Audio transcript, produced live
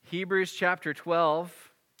Hebrews chapter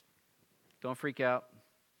 12. Don't freak out.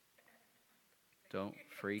 Don't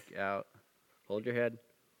freak out. Hold your head.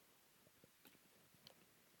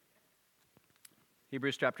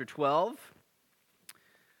 Hebrews chapter 12.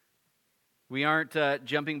 We aren't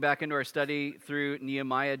jumping back into our study through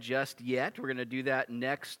Nehemiah just yet. We're going to do that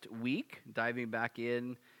next week, diving back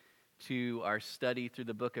in to our study through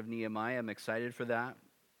the book of Nehemiah. I'm excited for that.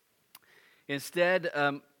 Instead,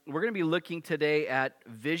 we're going to be looking today at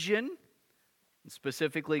vision,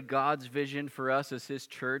 specifically God's vision for us as His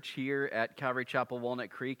church here at Calvary Chapel Walnut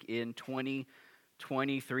Creek in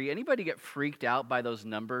 2023. Anybody get freaked out by those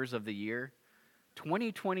numbers of the year?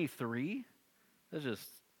 2023? That's just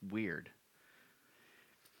weird.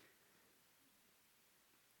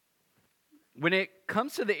 When it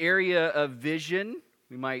comes to the area of vision,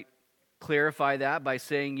 we might clarify that by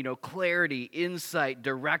saying, clarity, insight,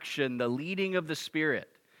 direction, the leading of the Spirit.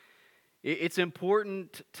 It's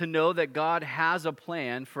important to know that God has a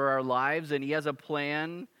plan for our lives, and He has a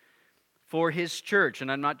plan for His church.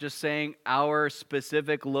 And I'm not just saying our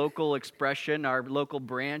specific local expression, our local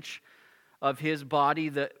branch of His body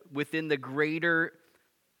that within the greater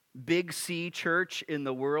Big C church in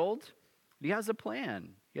the world. He has a plan.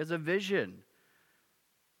 He has a vision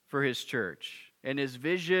for His church. And His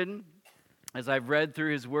vision, as I've read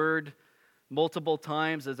through His Word multiple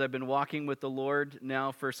times, as I've been walking with the Lord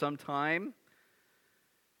now for some time,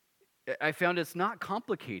 I found it's not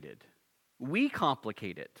complicated. We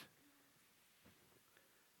complicate it.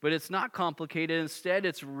 But it's not complicated. Instead,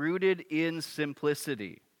 it's rooted in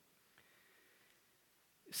simplicity.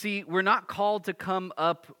 See, we're not called to come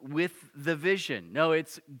up with the vision. No,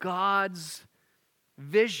 it's God's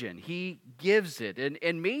vision. He gives it.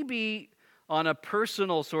 And maybe on a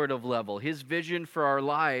personal sort of level, His vision for our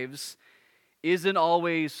lives isn't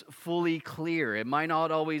always fully clear. It might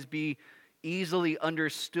not always be easily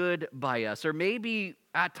understood by us. Or maybe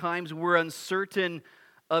at times we're uncertain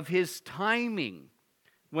of His timing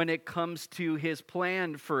when it comes to His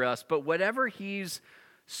plan for us. But whatever He's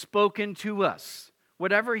spoken to us,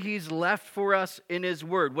 whatever He's left for us in His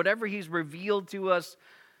Word, whatever He's revealed to us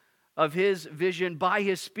of His vision by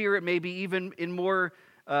His Spirit, maybe even in more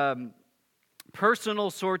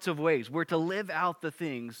personal sorts of ways, we're to live out the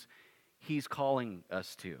things He's calling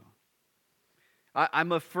us to.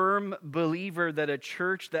 I'm a firm believer that a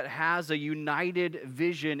church that has a united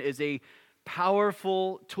vision is a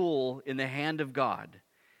powerful tool in the hand of God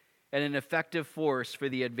and an effective force for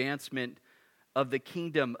the advancement of the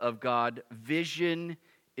kingdom of God. Vision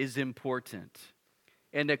is important,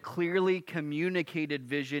 and a clearly communicated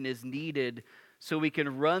vision is needed so we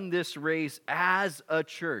can run this race as a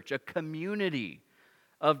church, a community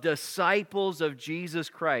of disciples of Jesus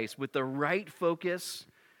Christ with the right focus,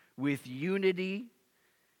 with unity,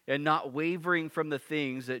 and not wavering from the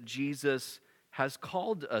things that Jesus has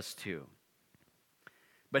called us to.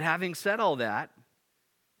 But having said all that,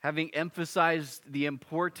 having emphasized the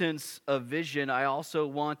importance of vision, I also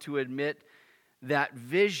want to admit that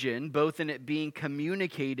vision, both in it being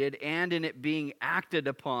communicated and in it being acted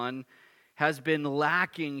upon, has been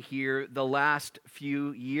lacking here the last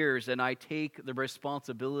few years, and I take the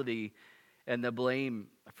responsibility and the blame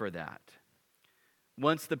for that.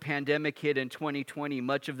 Once the pandemic hit in 2020,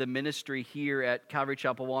 much of the ministry here at Calvary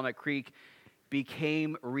Chapel Walnut Creek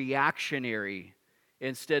became reactionary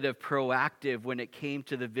instead of proactive when it came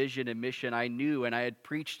to the vision and mission I knew, and I had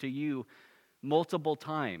preached to you multiple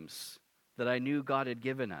times that I knew God had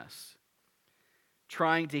given us.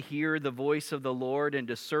 Trying to hear the voice of the Lord and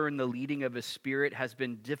discern the leading of His Spirit has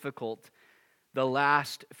been difficult the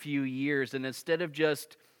last few years. And instead of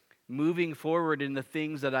just moving forward in the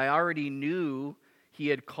things that I already knew He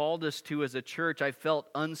had called us to as a church, I felt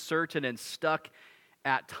uncertain and stuck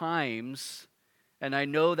at times. And I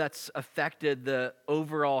know that's affected the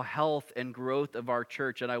overall health and growth of our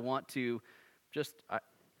church. And I want to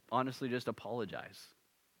honestly just apologize.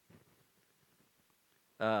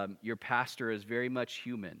 Your pastor is very much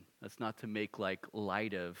human. That's not to make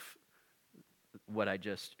light of what I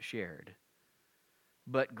just shared.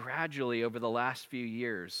 But gradually over the last few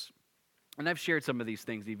years, and I've shared some of these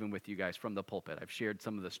things even with you guys from the pulpit. I've shared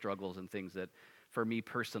some of the struggles and things that, for me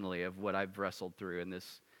personally, of what I've wrestled through in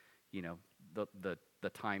this, the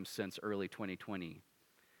time since early 2020.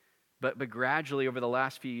 But gradually over the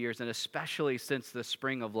last few years, and especially since the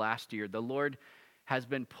spring of last year, the Lord has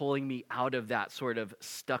been pulling me out of that sort of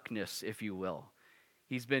stuckness, if you will.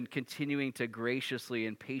 He's been continuing to graciously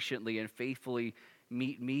and patiently and faithfully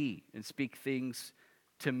meet me and speak things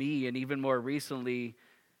to me, and even more recently,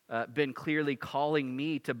 been clearly calling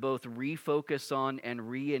me to both refocus on and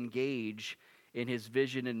re-engage in His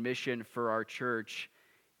vision and mission for our church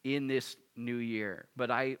in this new year.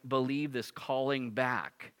 But I believe this calling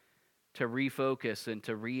back to refocus and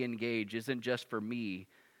to re-engage isn't just for me,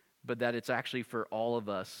 but that it's actually for all of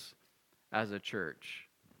us as a church.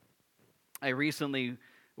 I recently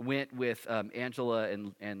went with Angela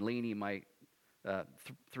and Lainey, my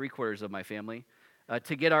three-quarters of my family,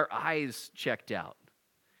 to get our eyes checked out.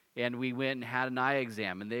 And we went and had an eye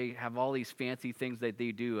exam, and they have all these fancy things that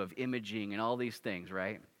they do of imaging and all these things,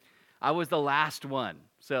 right? I was the last one.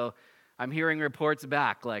 So I'm hearing reports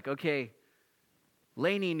back like, okay,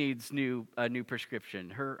 Lainey needs a new prescription.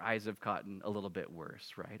 Her eyes have gotten a little bit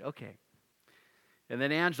worse, right? Okay. And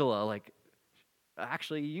then Angela, like,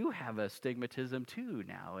 actually, you have astigmatism too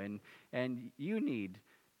now, and you need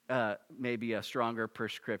maybe a stronger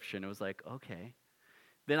prescription. It was like, okay.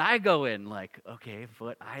 Then I go in like, okay,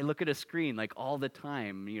 but I look at a screen like all the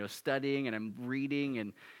time, studying, and I'm reading,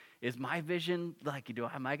 and is my vision like,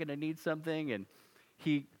 am I going to need something? And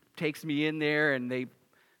he takes me in there, and they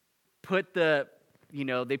put the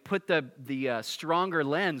stronger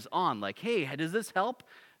lens on, like, hey, does this help?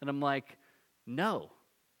 And I'm like, no.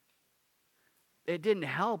 It didn't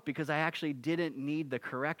help because I actually didn't need the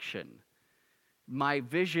correction. My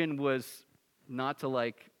vision was not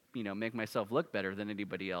to make myself look better than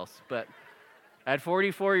anybody else. But at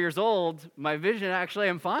 44 years old, my vision, actually,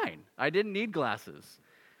 I'm fine. I didn't need glasses.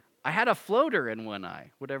 I had a floater in one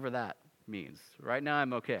eye, whatever that means. Right now,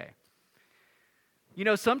 I'm okay.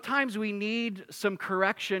 Sometimes we need some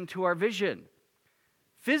correction to our vision.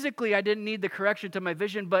 Physically, I didn't need the correction to my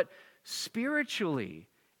vision, but spiritually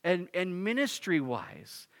and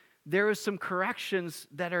ministry-wise, there are some corrections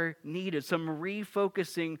that are needed. Some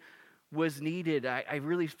refocusing was needed. I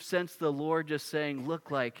really sense the Lord just saying,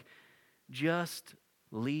 look, just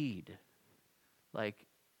lead. I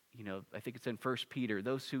think it's in 1 Peter,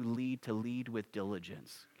 those who lead to lead with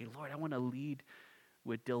diligence. Okay, Lord, I want to lead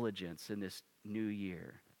with diligence in this new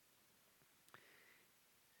year.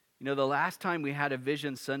 The last time we had a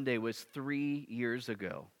Vision Sunday was 3 years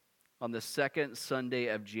ago, on the second Sunday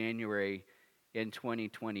of January in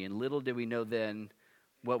 2020. And little did we know then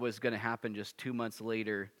what was going to happen just 2 months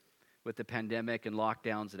later with the pandemic and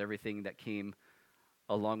lockdowns and everything that came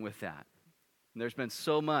along with that. And there's been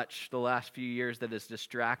so much the last few years that has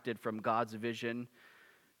distracted from God's vision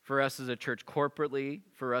for us as a church corporately,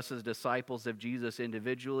 for us as disciples of Jesus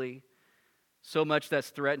individually. So much that's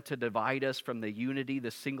threatened to divide us from the unity, the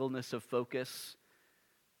singleness of focus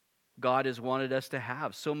God has wanted us to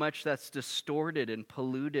have. So much that's distorted and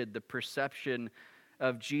polluted the perception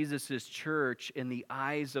of Jesus' church in the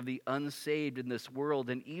eyes of the unsaved in this world,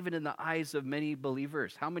 and even in the eyes of many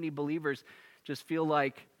believers. How many believers just feel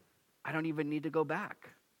like, I don't even need to go back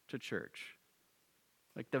to church?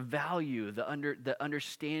 Like the value, the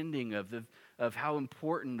understanding of how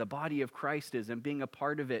important the body of Christ is and being a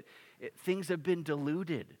part of it, things have been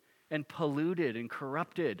diluted and polluted and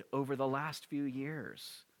corrupted over the last few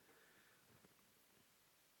years.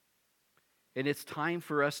 And it's time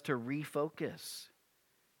for us to refocus.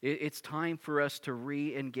 It's time for us to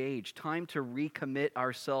re-engage, time to recommit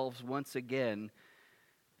ourselves once again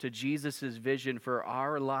to Jesus' vision for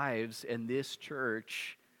our lives and this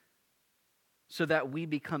church, so that we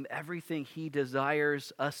become everything He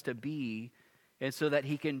desires us to be, and so that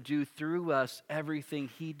He can do through us everything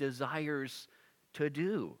He desires to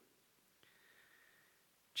do.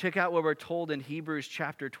 Check out what we're told in Hebrews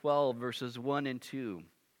chapter 12, verses 1 and 2.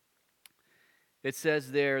 It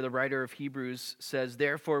says there, the writer of Hebrews says,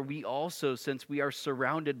 "Therefore we also, since we are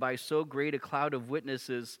surrounded by so great a cloud of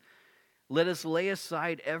witnesses, let us lay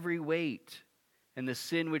aside every weight and the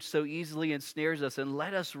sin which so easily ensnares us, and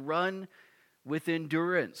let us run with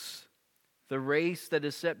endurance the race that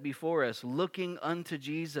is set before us, looking unto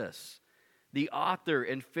Jesus, the author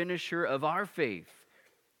and finisher of our faith,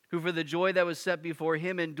 who for the joy that was set before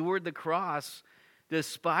Him endured the cross,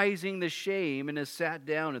 despising the shame, and has sat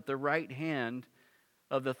down at the right hand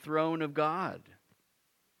of the throne of God."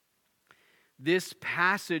 This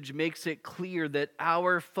passage makes it clear that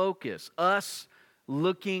our focus, us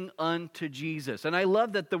looking unto Jesus, and I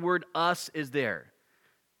love that the word us is there,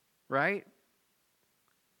 right?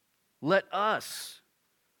 Let us,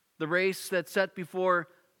 the race that's set before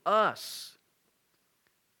us.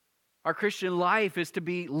 Our Christian life is to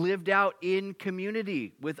be lived out in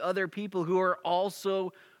community with other people who are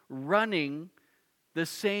also running the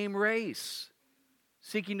same race,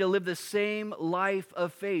 seeking to live the same life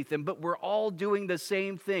of faith. But we're all doing the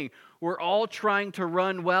same thing. We're all trying to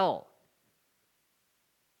run well.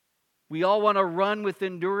 We all want to run with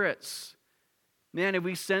endurance. Man, have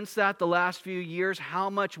we sensed that the last few years, how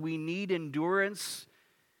much we need endurance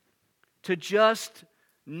to just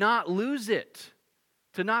not lose it,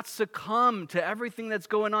 to not succumb to everything that's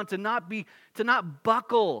going on, to not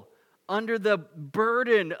buckle under the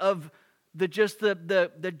burden of the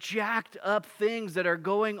jacked up things that are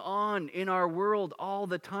going on in our world all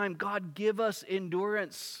the time. God, give us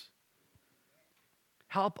endurance.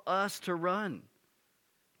 Help us to run,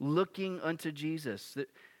 looking unto Jesus. That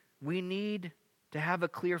we need to have a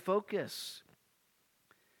clear focus.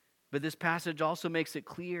 But this passage also makes it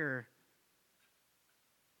clear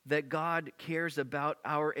that God cares about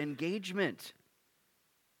our engagement,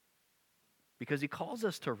 because he calls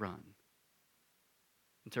us to run,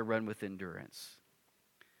 and to run with endurance.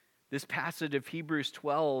 This passage of Hebrews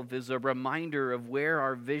 12 is a reminder of where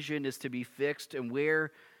our vision is to be fixed and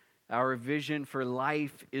where our vision for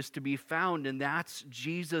life is to be found, and that's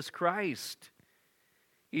Jesus Christ.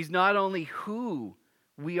 He's not only who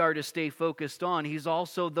we are to stay focused on, he's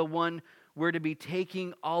also the one we're to be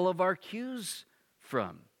taking all of our cues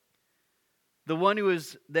from. The one who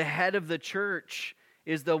is the head of the church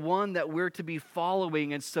is the one that we're to be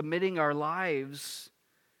following and submitting our lives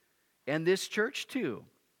and this church to.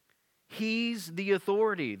 He's the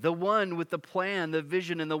authority, the one with the plan, the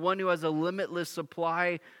vision, and the one who has a limitless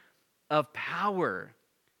supply of power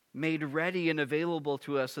made ready and available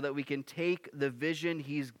to us so that we can take the vision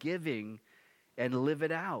he's giving and live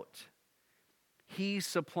it out. He's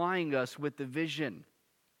supplying us with the vision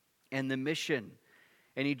and the mission,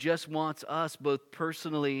 and he just wants us both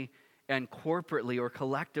personally and corporately or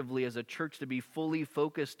collectively as a church to be fully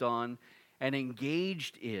focused on and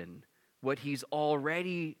engaged in what he's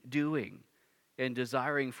already doing and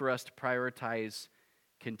desiring for us to prioritize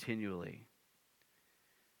continually.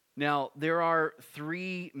 Now, there are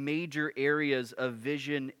three major areas of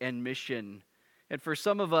vision and mission. And for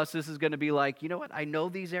some of us, this is going to be like, you know what? I know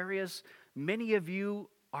these areas. Many of you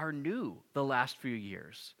are new the last few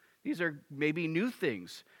years. These are maybe new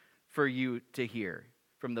things for you to hear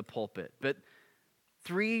from the pulpit. But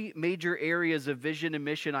three major areas of vision and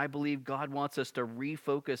mission I believe God wants us to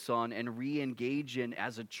refocus on and re-engage in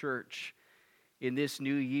as a church in this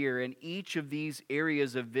new year. And each of these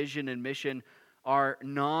areas of vision and mission are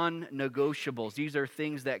non-negotiables. These are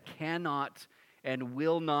things that cannot and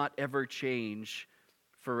will not ever change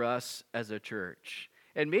for us as a church.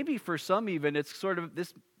 And maybe for some even, it's sort of,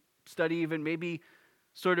 this study even maybe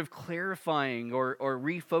sort of clarifying or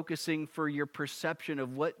refocusing for your perception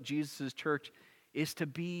of what Jesus' church is to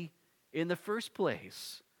be in the first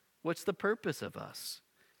place. What's the purpose of us?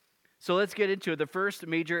 So let's get into it. The first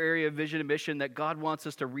major area of vision and mission that God wants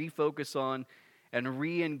us to refocus on and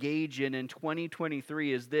re-engage in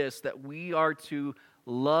 2023 is this, that we are to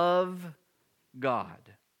love God.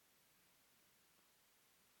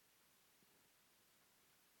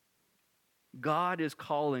 God is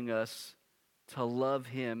calling us to love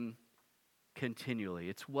him continually.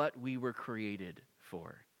 It's what we were created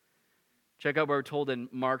for. Check out what we're told in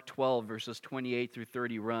Mark 12, verses 28 through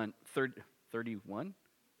 31. I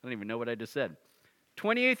don't even know what I just said.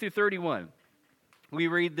 28 through 31. We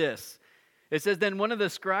read this. It says, "Then one of the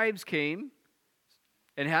scribes came,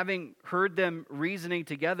 and having heard them reasoning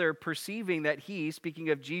together, perceiving that he," speaking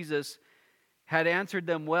of Jesus, "had answered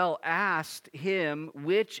them well, asked him,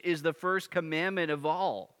 which is the first commandment of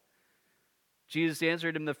all? Jesus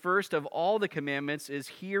answered him, the first of all the commandments is,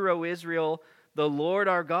 Hear, O Israel, the Lord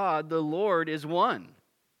our God, the Lord is one.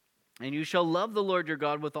 And you shall love the Lord your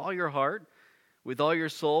God with all your heart, with all your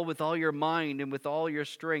soul, with all your mind, and with all your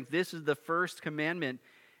strength. This is the first commandment.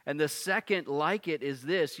 And the second like it is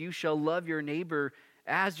this, you shall love your neighbor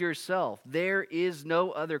as yourself. There is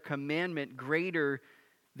no other commandment greater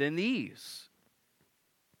than these."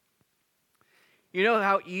 You know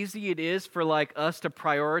how easy it is for us to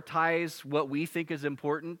prioritize what we think is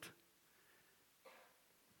important?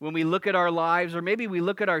 When we look at our lives, or maybe we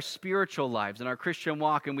look at our spiritual lives and our Christian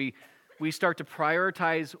walk, and we start to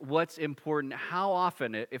prioritize what's important. How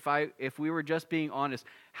often, if we were just being honest,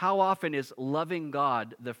 how often is loving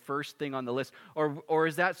God the first thing on the list? Or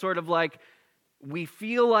is that sort of like, we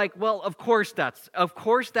feel like, well, of course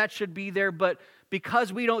that should be there, but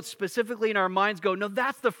because we don't specifically in our minds go, no,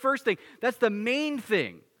 that's the first thing, that's the main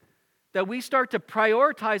thing, that we start to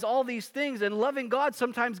prioritize all these things, and loving God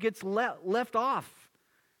sometimes gets left off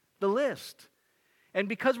the list. And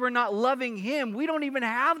because we're not loving him, we don't even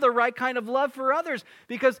have the right kind of love for others.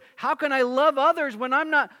 Because how can I love others when I'm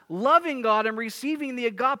not loving God and receiving the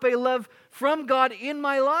agape love from God in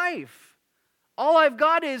my life? All I've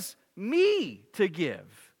got is me to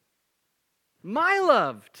give, my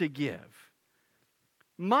love to give,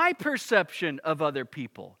 my perception of other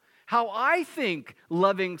people, how I think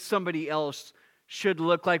loving somebody else should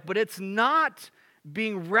look like. But it's not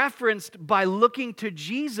being referenced by looking to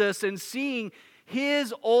Jesus and seeing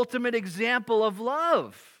His ultimate example of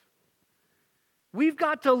love. We've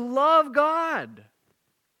got to love God.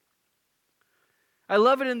 I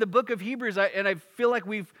love it in the book of Hebrews, and I feel like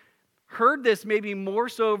we've heard this maybe more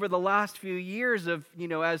so over the last few years of,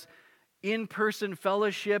 as in-person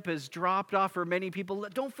fellowship has dropped off for many people.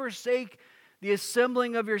 Don't forsake the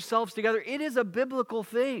assembling of yourselves together. It is a biblical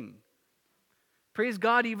thing. Praise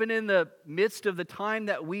God, even in the midst of the time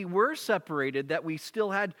that we were separated, that we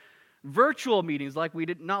still had virtual meetings,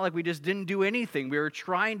 not like we just didn't do anything. We were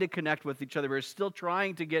trying to connect with each other. We were still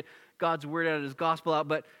trying to get God's word out, His gospel out.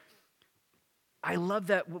 But I love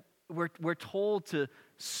that we're told to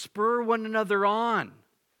spur one another on.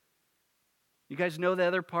 You guys know the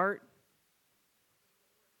other part?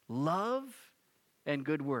 Love and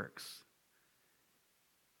good works.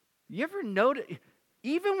 You ever notice,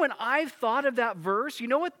 even when I've thought of that verse, you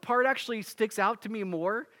know what part actually sticks out to me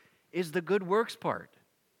more? Is the good works part.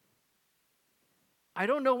 I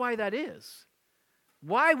don't know why that is.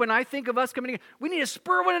 Why, when I think of us coming together, we need to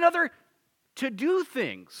spur one another to do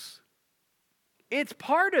things. It's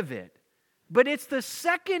part of it, but it's the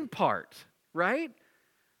second part, right?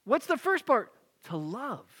 What's the first part? To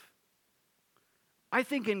love. I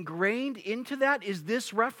think ingrained into that is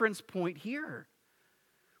this reference point here.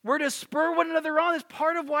 We're to spur one another on. It's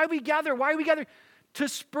part of why we gather. Why we gather? To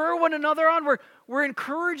spur one another on. We're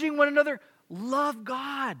encouraging one another. Love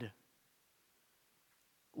God.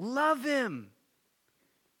 Love Him.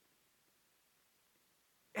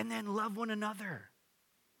 And then love one another.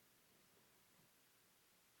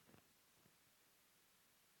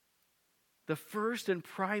 The first and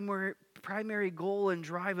primary goal and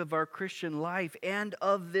drive of our Christian life and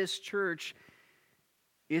of this church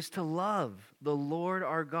is to love the Lord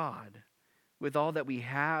our God with all that we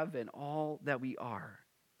have and all that we are.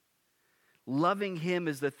 Loving Him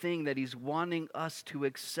is the thing that He's wanting us to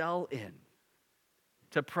excel in,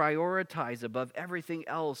 to prioritize above everything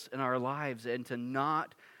else in our lives, and to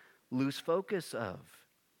not lose focus of.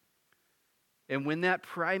 And when that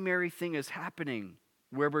primary thing is happening,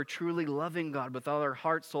 where we're truly loving God with all our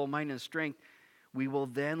heart, soul, mind, and strength, we will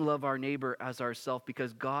then love our neighbor as ourselves,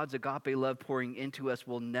 because God's agape love pouring into us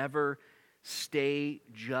will never stay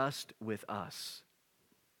just with us.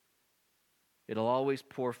 It'll always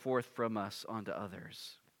pour forth from us onto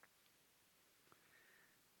others.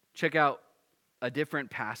 Check out a different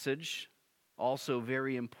passage, also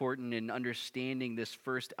very important in understanding this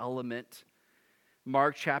first element.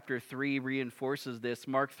 Mark chapter 3 reinforces this.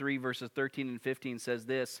 Mark 3 verses 13 and 15 says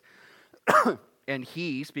this, and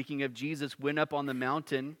He, speaking of Jesus, went up on the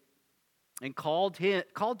mountain and called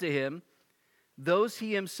to Him those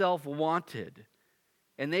He Himself wanted,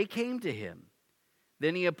 and they came to Him.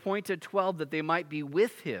 Then He appointed 12 that they might be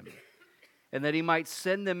with Him, and that He might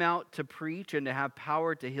send them out to preach and to have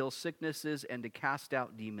power to heal sicknesses and to cast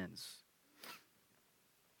out demons.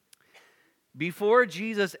 Before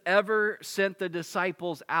Jesus ever sent the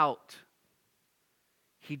disciples out,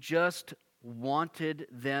 He just wanted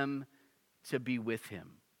them to be with Him.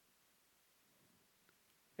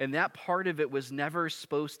 And that part of it was never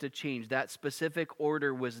supposed to change. That specific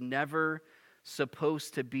order was never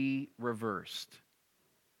supposed to be reversed.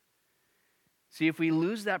 See, if we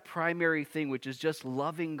lose that primary thing, which is just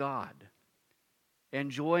loving God,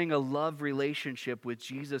 enjoying a love relationship with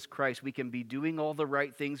Jesus Christ, we can be doing all the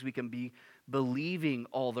right things, we can be believing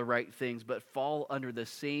all the right things, but fall under the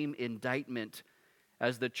same indictment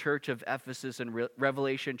as the church of Ephesus in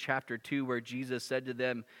Revelation chapter 2, where Jesus said to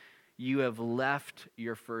them, "You have left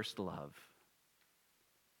your first love,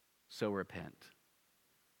 so repent."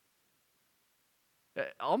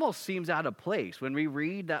 It almost seems out of place. When we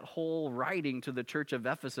read that whole writing to the church of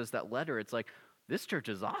Ephesus, that letter, it's like, this church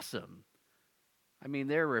is awesome. I mean,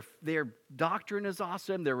 their doctrine is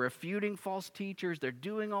awesome. They're refuting false teachers. They're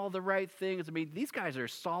doing all the right things. I mean, these guys are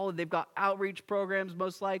solid. They've got outreach programs,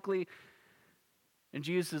 most likely. And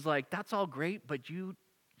Jesus is like, that's all great, but you've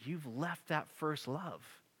left that first love.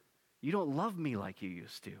 You don't love me like you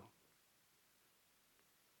used to.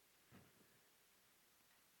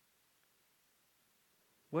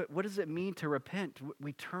 What does it mean to repent?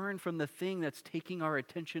 We turn from the thing that's taking our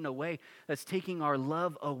attention away, that's taking our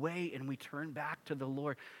love away, and we turn back to the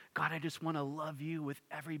Lord. God, I just want to love you with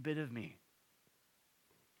every bit of me.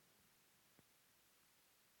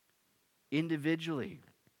 Individually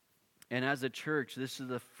and as a church, this is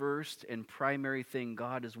the first and primary thing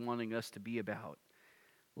God is wanting us to be about,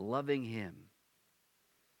 loving Him.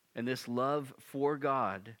 And this love for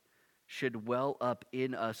God should well up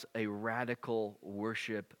in us a radical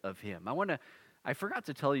worship of Him. I forgot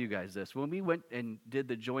to tell you guys this. When we went and did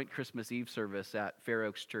the joint Christmas Eve service at Fair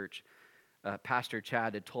Oaks Church, Pastor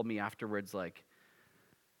Chad had told me afterwards, like,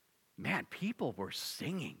 man, people were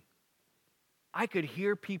singing. I could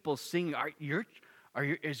hear people singing.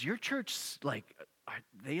 Is your church like, are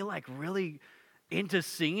they like really into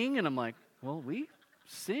singing? And I'm like, well, we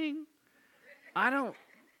sing. I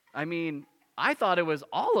thought it was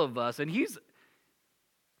all of us. And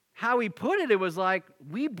how he put it, it was like,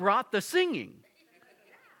 we brought the singing.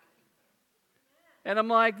 And I'm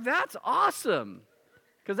like, that's awesome.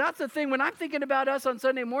 Because that's the thing, when I'm thinking about us on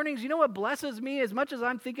Sunday mornings, you know what blesses me? As much as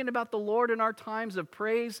I'm thinking about the Lord in our times of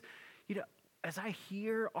praise, as I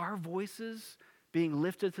hear our voices being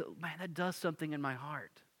lifted, man, that does something in my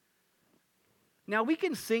heart. Now, we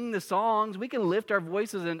can sing the songs, we can lift our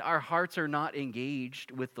voices, and our hearts are not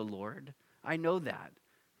engaged with the Lord. I know that.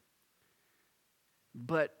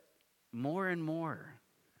 But more and more,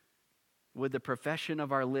 would the profession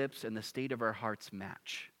of our lips and the state of our hearts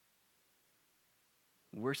match?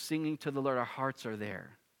 We're singing to the Lord. Our hearts are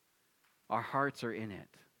there. Our hearts are in it.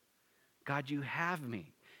 God, you have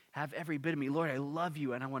me. Have every bit of me. Lord, I love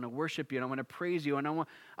you, and I want to worship you, and I want to praise you, and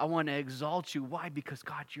I want to exalt you. Why? Because,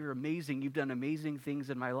 God, you're amazing. You've done amazing things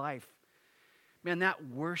in my life. Man, that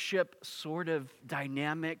worship sort of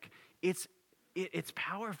dynamic, it's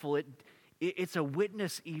powerful. It's a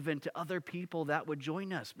witness even to other people that would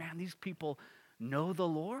join us. Man, these people know the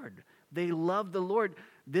Lord. They love the Lord.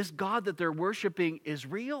 This God that they're worshiping is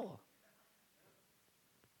real.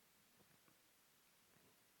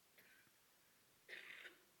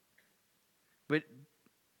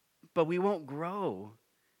 But we won't grow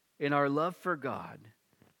in our love for God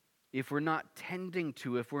if we're not tending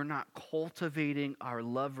to, if we're not cultivating our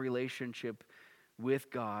love relationship with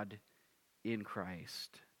God in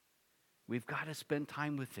Christ. We've got to spend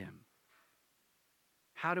time with Him.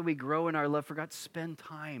 How do we grow in our love for God? Spend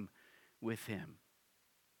time with Him.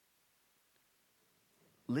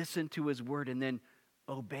 Listen to His word and then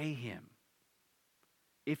obey Him.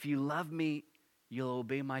 If you love me, you'll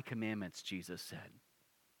obey my commandments, Jesus said.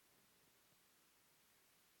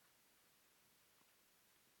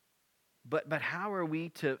 But how are we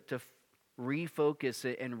to refocus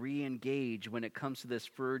it and re-engage when it comes to this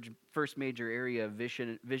first major area of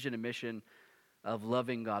vision and mission of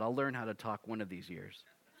loving God? I'll learn how to talk one of these years.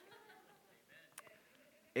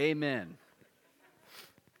 Amen.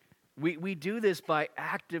 We do this by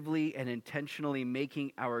actively and intentionally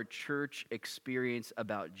making our church experience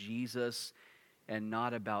about Jesus and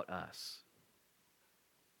not about us.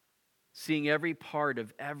 Seeing every part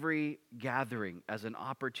of every gathering as an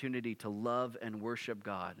opportunity to love and worship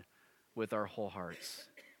God with our whole hearts.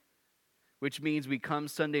 Which means we come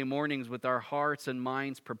Sunday mornings with our hearts and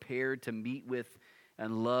minds prepared to meet with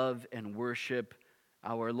and love and worship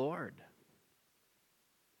our Lord.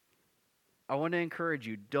 I want to encourage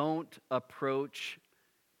you, don't approach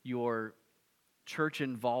your church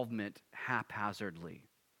involvement haphazardly,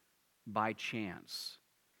 by chance.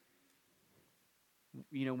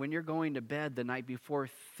 When you're going to bed the night before,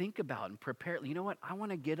 think about and prepare. You know what? I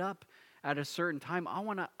want to get up at a certain time.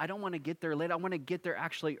 I don't want to get there late. I want to get there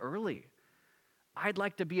actually early. I'd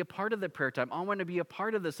like to be a part of the prayer time. I want to be a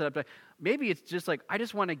part of the setup. Maybe it's just like, I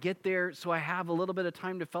just want to get there so I have a little bit of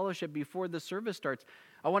time to fellowship before the service starts.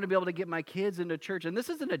 I want to be able to get my kids into church. And this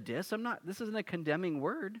isn't a diss. This isn't a condemning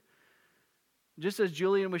word. Just as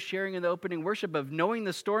Julian was sharing in the opening worship of knowing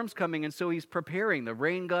the storm's coming, and so he's preparing the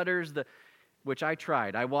rain gutters, which I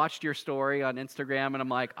tried. I watched your story on Instagram, and I'm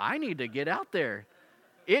like, I need to get out there.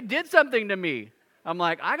 It did something to me. I'm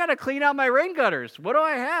like, I got to clean out my rain gutters. What do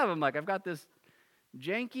I have? I'm like, I've got this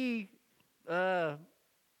janky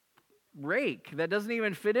rake that doesn't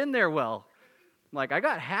even fit in there well. I'm like, I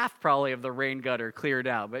got half probably of the rain gutter cleared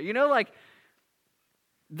out. But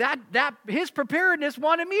that his preparedness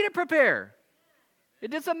wanted me to prepare. It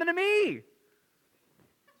did something to me.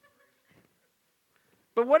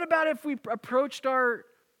 But what about if we approached our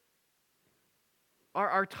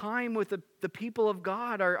time with the people of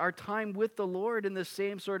God, our time with the Lord in the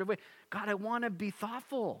same sort of way? God, I want to be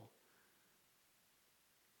thoughtful.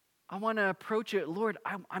 I want to approach it. Lord,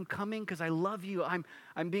 I'm coming because I love you.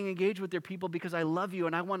 I'm being engaged with your people because I love you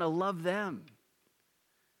and I want to love them.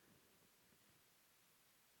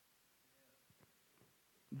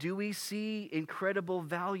 Do we see incredible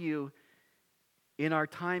value in our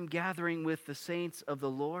time gathering with the saints of the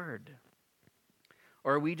Lord?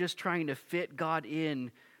 Or are we just trying to fit God in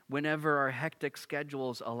whenever our hectic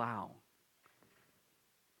schedules allow?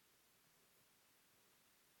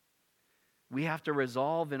 We have to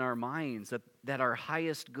resolve in our minds that our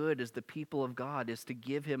highest good as the people of God is to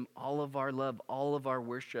give Him all of our love, all of our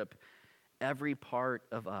worship, every part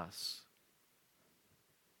of us.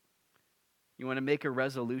 You want to make a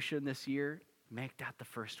resolution this year? Make that the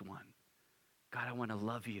first one. God, I want to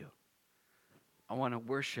love you. I want to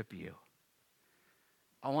worship you.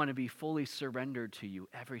 I want to be fully surrendered to you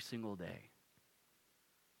every single day.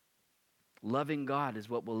 Loving God is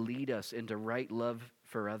what will lead us into right love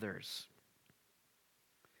for others.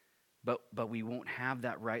 But we won't have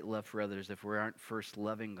that right love for others if we aren't first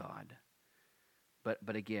loving God.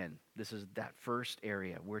 But again, this is that first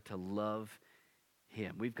area. We're to love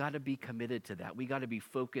Him. We've got to be committed to that. We got to be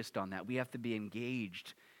focused on that. We have to be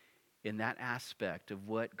engaged in that aspect of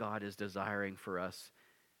what God is desiring for us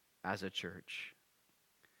as a church.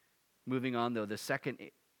 Moving on, though, the second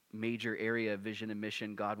major area of vision and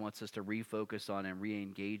mission God wants us to refocus on and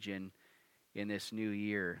re-engage in this new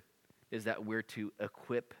year is that we're to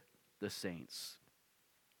equip the saints.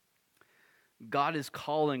 God is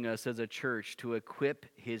calling us as a church to equip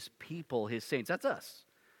His people, His saints. That's us.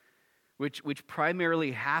 Which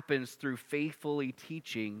primarily happens through faithfully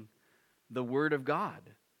teaching the Word of God.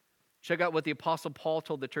 Check out what the Apostle Paul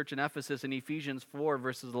told the church in Ephesus in Ephesians 4,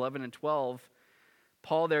 verses 11 and 12.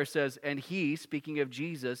 Paul there says, and He, speaking of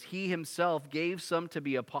Jesus, He Himself gave some to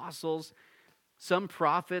be apostles, some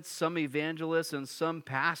prophets, some evangelists, and some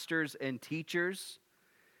pastors and teachers,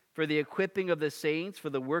 for the equipping of the saints, for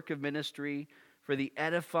the work of ministry, for the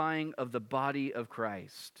edifying of the body of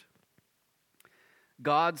Christ.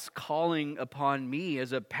 God's calling upon me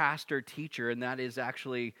as a pastor teacher, and that is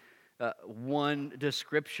actually one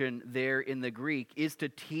description there in the Greek, is to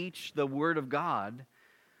teach the Word of God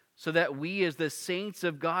so that we as the saints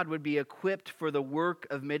of God would be equipped for the work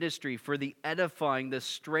of ministry, for the edifying, the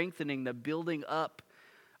strengthening, the building up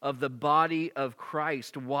of the body of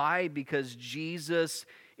Christ. Why? Because Jesus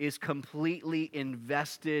is completely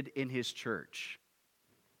invested in His church.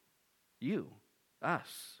 You,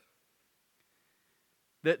 us.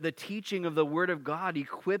 The teaching of the Word of God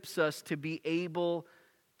equips us to be able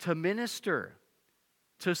to minister,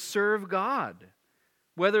 to serve God.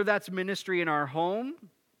 Whether that's ministry in our home,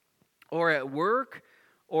 or at work,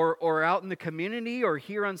 or out in the community, or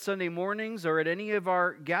here on Sunday mornings, or at any of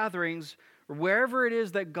our gatherings, or wherever it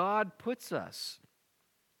is that God puts us.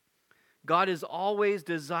 God is always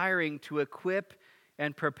desiring to equip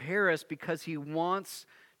and prepare us because He wants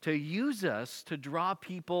to use us to draw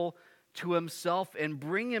people to Himself and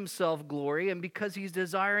bring Himself glory, and because He's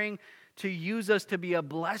desiring to use us to be a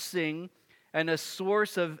blessing and a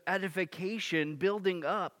source of edification, building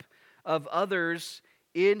up of others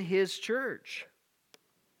in His church.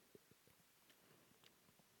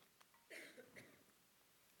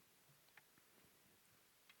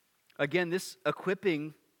 Again, this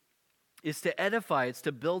equipping is to edify, it's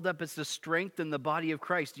to build up, it's to strengthen the body of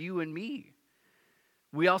Christ, you and me.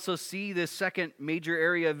 We also see this second major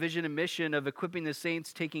area of vision and mission of equipping the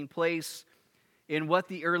saints taking place in what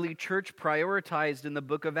the early church prioritized in the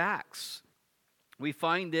book of Acts. We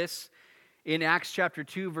find this in Acts chapter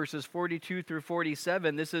 2, verses 42 through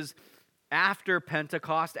 47. This is after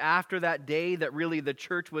Pentecost, after that day that really the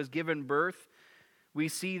church was given birth. We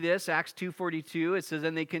see this, Acts 2:42, it says,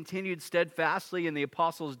 and they continued steadfastly in the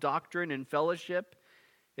apostles' doctrine and fellowship,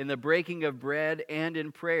 in the breaking of bread and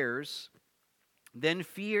in prayers. Then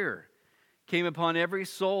fear came upon every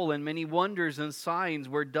soul, and many wonders and signs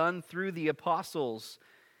were done through the apostles.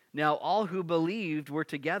 Now all who believed were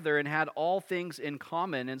together and had all things in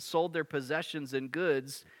common, and sold their possessions and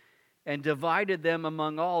goods, and divided them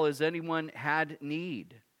among all as anyone had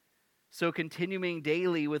need. So continuing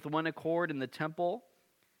daily with one accord in the temple,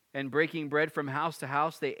 and breaking bread from house to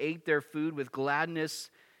house, they ate their food with gladness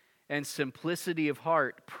and simplicity of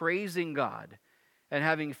heart, praising God and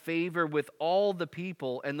having favor with all the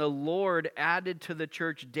people. And the Lord added to the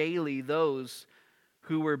church daily those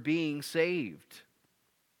who were being saved.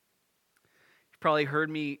 You've probably heard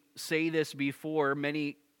me say this before.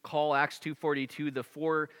 Many call Acts 2:42 the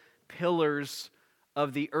four pillars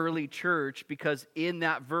of the early church, because in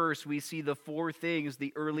that verse we see the four things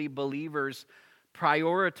the early believers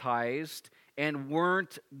prioritized and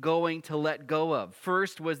weren't going to let go of.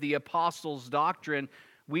 First was the apostles' doctrine.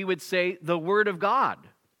 We would say the Word of God.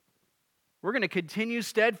 We're going to continue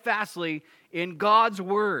steadfastly in God's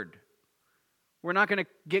Word. We're not going to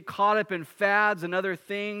get caught up in fads and other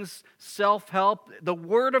things, self-help. The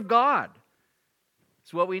Word of God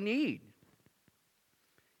is what we need.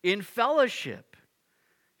 In fellowship.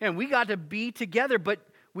 And we got to be together, but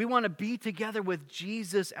we want to be together with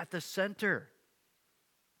Jesus at the center.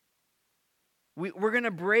 We're going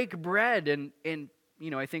to break bread, and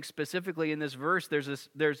I think specifically in this verse,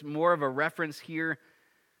 there's more of a reference here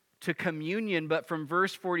to communion, but from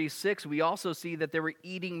verse 46, we also see that they were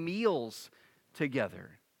eating meals together.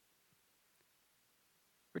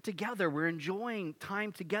 We're together, we're enjoying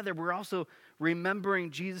time together, we're also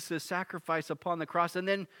remembering Jesus' sacrifice upon the cross. And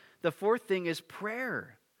then the fourth thing is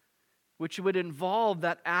prayer, which would involve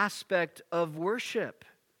that aspect of worship.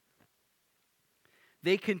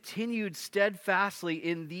 They continued steadfastly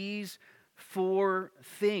in these four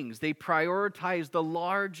things. They prioritized the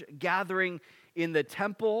large gathering in the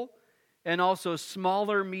temple and also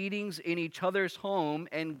smaller meetings in each other's home,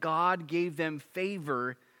 and God gave them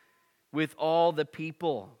favor with all the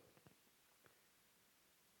people.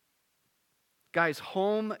 Guys,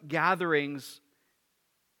 home gatherings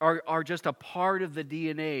are just a part of the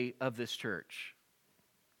DNA of this church.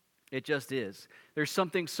 It just is. There's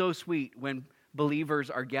something so sweet when believers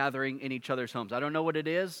are gathering in each other's homes. I don't know what it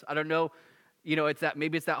is. I don't know, it's that,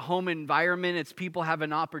 maybe it's that home environment. It's people have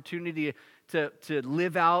an opportunity to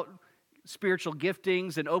live out spiritual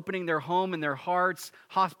giftings and opening their home and their hearts,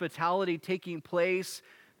 hospitality taking place.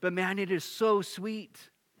 But man, it is so sweet.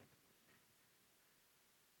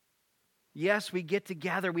 Yes, we get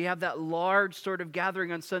together. We have that large sort of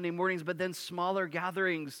gathering on Sunday mornings, but then smaller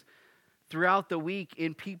gatherings throughout the week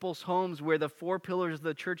in people's homes where the four pillars of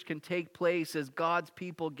the church can take place as God's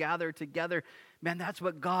people gather together. Man, that's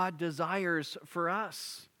what God desires for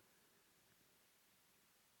us.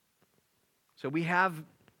 So we have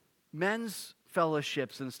men's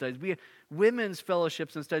fellowships and studies. We have women's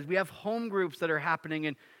fellowships and studies. We have home groups that are happening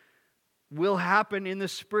and will happen in the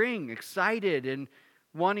spring. Excited and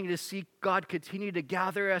wanting to see God continue to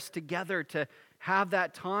gather us together to have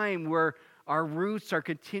that time where our roots are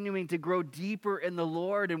continuing to grow deeper in the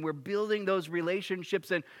Lord and we're building those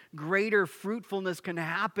relationships and greater fruitfulness can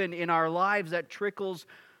happen in our lives that trickles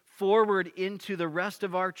forward into the rest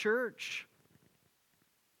of our church.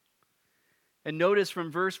 And notice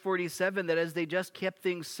from verse 47 that as they just kept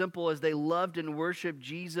things simple, as they loved and worshiped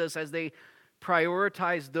Jesus, as they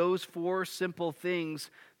prioritized those four simple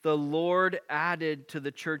things, the Lord added to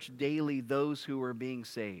the church daily those who were being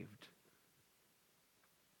saved.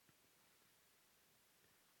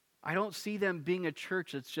 I don't see them being a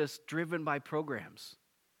church that's just driven by programs.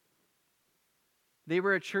 They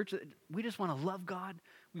were a church that we just want to love God.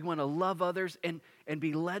 We want to love others and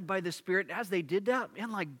be led by the Spirit. As they did that,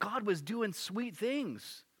 man, like God was doing sweet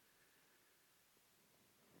things.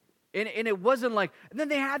 And it wasn't like, and then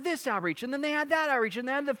they had this outreach, and then they had that outreach, and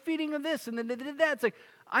they had the feeding of this, and then they did that. It's like,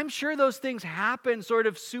 I'm sure those things happened sort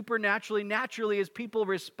of supernaturally, naturally, as people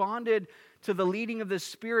responded to the leading of the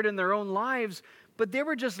Spirit in their own lives, but they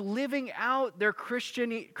were just living out their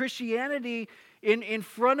Christianity in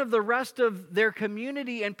front of the rest of their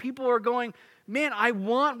community, and people are going, man, I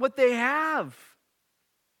want what they have.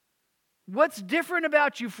 What's different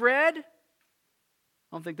about you, Fred? I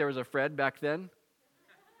don't think there was a Fred back then.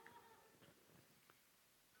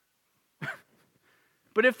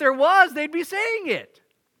 But if there was, they'd be saying it.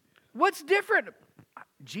 What's different?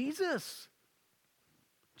 Jesus.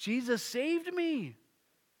 Jesus saved me.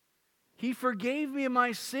 He forgave me of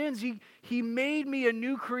my sins. He made me a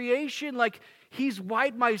new creation. Like He's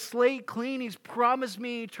wiped my slate clean. He's promised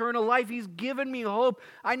me eternal life. He's given me hope.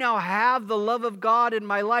 I now have the love of God in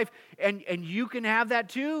my life. And you can have that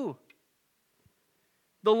too.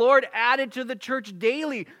 The Lord added to the church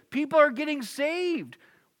daily. People are getting saved.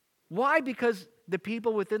 Why? Because the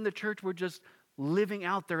people within the church were just living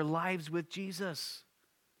out their lives with Jesus.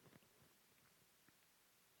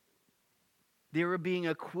 They were being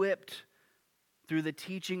equipped through the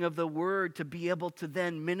teaching of the Word to be able to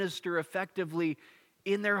then minister effectively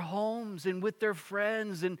in their homes and with their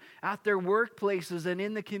friends and at their workplaces and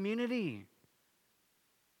in the community.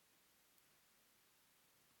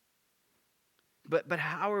 But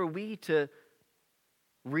how are we to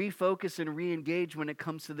refocus and re-engage when it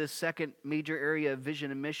comes to this second major area of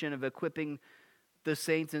vision and mission of equipping the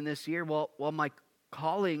saints in this year? Well, my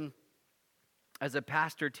calling as a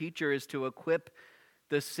pastor teacher is to equip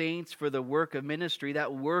the saints for the work of ministry.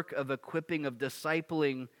 That work of equipping, of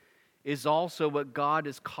discipling, is also what God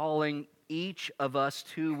is calling each of us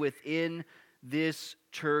to within this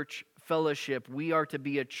church fellowship. We are to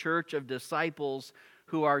be a church of disciples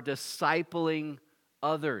who are discipling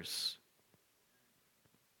others.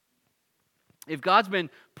 If God's been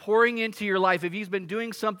pouring into your life, if He's been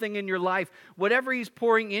doing something in your life, whatever He's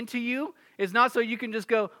pouring into you is not so you can just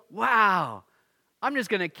go, wow, I'm just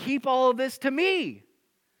going to keep all of this to me.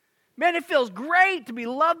 Man, it feels great to be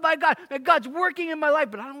loved by God. And God's working in my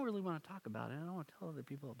life, but I don't really want to talk about it. I don't want to tell other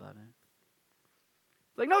people about it.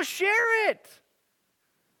 It's like, no, share it.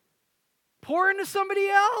 Pour into somebody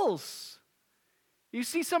else. You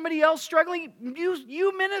see somebody else struggling,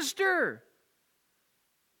 you minister.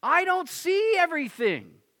 I don't see everything.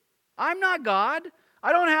 I'm not God.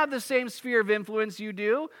 I don't have the same sphere of influence you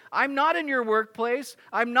do. I'm not in your workplace.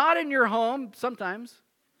 I'm not in your home, sometimes.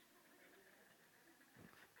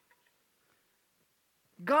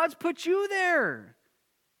 God's put you there.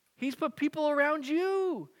 He's put people around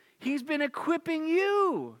you. He's been equipping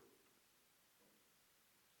you.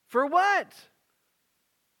 For what?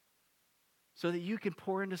 So that you can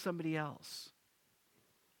pour into somebody else.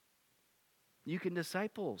 You can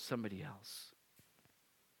disciple somebody else.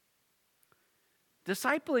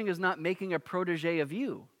 Discipling is not making a protege of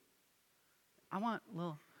you. I want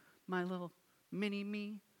my little mini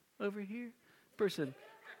me over here. Person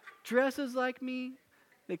dresses like me.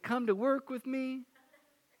 They come to work with me.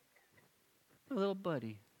 A little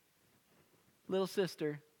buddy. Little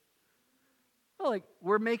sister. Like,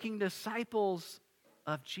 we're making disciples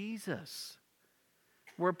of Jesus.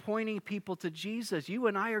 We're pointing people to Jesus. You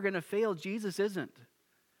and I are going to fail. Jesus isn't.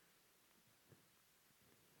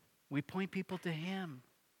 We point people to Him.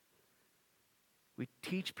 We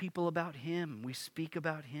teach people about Him. We speak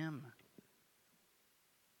about Him.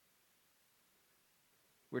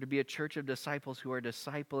 We're to be a church of disciples who are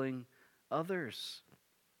discipling others.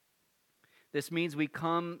 This means we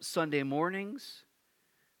come Sunday mornings.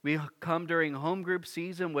 We come during home group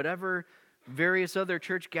season, whatever various other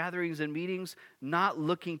church gatherings and meetings, not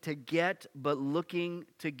looking to get, but looking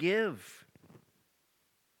to give.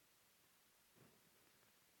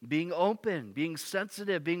 Being open, being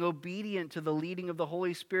sensitive, being obedient to the leading of the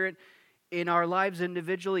Holy Spirit in our lives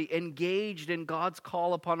individually, engaged in God's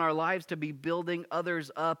call upon our lives to be building others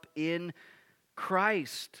up in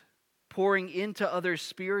Christ, pouring into others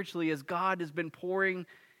spiritually as God has been pouring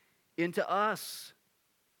into us.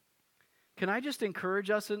 Can I just encourage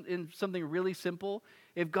us in something really simple?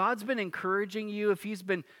 If God's been encouraging you, if He's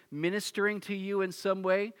been ministering to you in some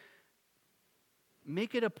way,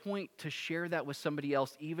 make it a point to share that with somebody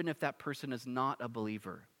else, even if that person is not a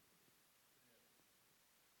believer.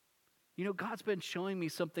 You know, God's been showing me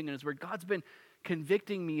something in His Word. God's been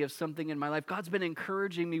convicting me of something in my life. God's been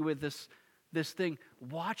encouraging me with this thing.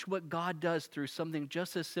 Watch what God does through something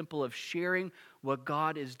just as simple of sharing what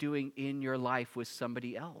God is doing in your life with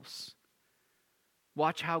somebody else.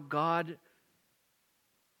 Watch how God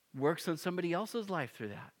works on somebody else's life through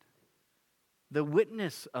that. The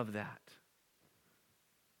witness of that.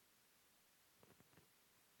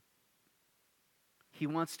 He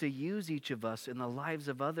wants to use each of us in the lives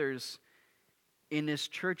of others in this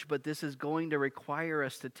church, but this is going to require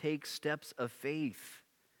us to take steps of faith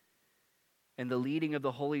and the leading of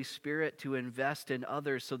the Holy Spirit to invest in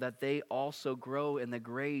others so that they also grow in the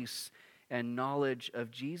grace and knowledge of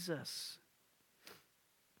Jesus.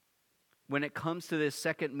 When it comes to this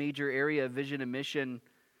second major area of vision and mission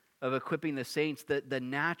of equipping the saints, the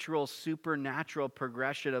natural, supernatural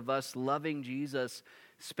progression of us loving Jesus,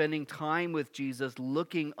 spending time with Jesus,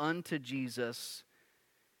 looking unto Jesus,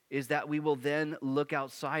 is that we will then look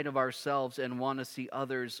outside of ourselves and want to see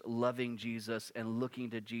others loving Jesus and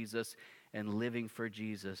looking to Jesus and living for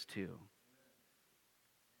Jesus too.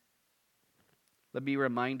 Let me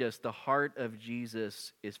remind us, the heart of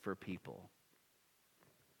Jesus is for people.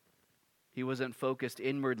 He wasn't focused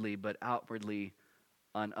inwardly, but outwardly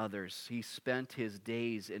on others. He spent his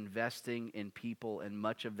days investing in people, and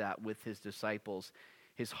much of that with his disciples.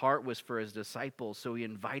 His heart was for his disciples, so he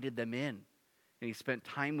invited them in. And he spent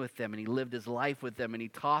time with them, and he lived his life with them, and he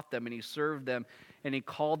taught them, and he served them, and he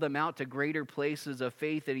called them out to greater places of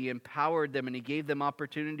faith, and he empowered them, and he gave them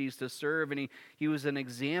opportunities to serve, and he was an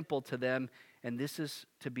example to them. And this is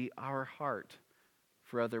to be our heart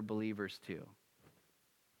for other believers too.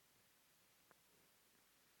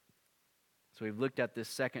 So we've looked at this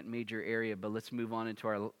second major area, but let's move on into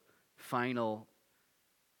our final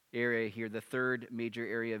area here. The third major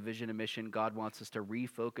area of vision and mission God wants us to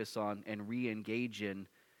refocus on and re-engage in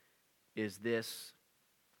is this: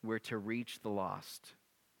 we're to reach the lost.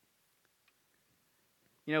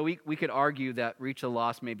 You know, we could argue that reach the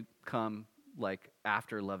lost may come like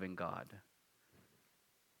after loving God.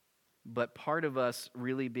 But part of us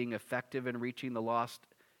really being effective in reaching the lost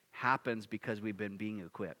happens because we've been being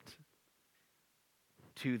equipped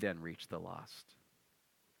to then reach the lost.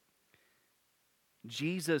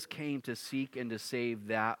 Jesus came to seek and to save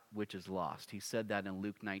that which is lost. He said that in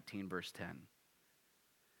Luke 19, verse 10.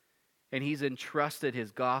 And he's entrusted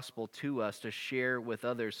his gospel to us to share with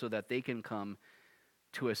others so that they can come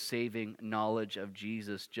to a saving knowledge of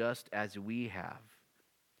Jesus just as we have.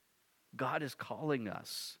 God is calling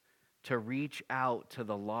us to reach out to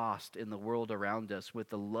the lost in the world around us with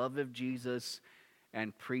the love of Jesus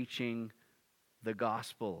and preaching the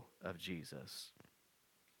gospel of Jesus.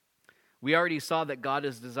 We already saw that God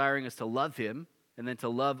is desiring us to love him and then to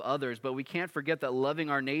love others. But we can't forget that loving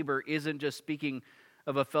our neighbor isn't just speaking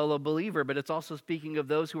of a fellow believer, but it's also speaking of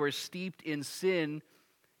those who are steeped in sin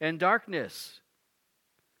and darkness.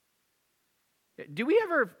 Do we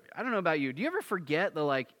ever, I don't know about you, do you ever forget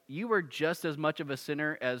that you were just as much of a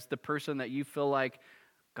sinner as the person that you feel like,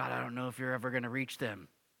 God, I don't know if you're ever going to reach them?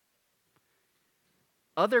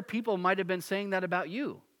 Other people might have been saying that about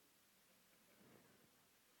you.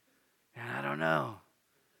 And I don't know.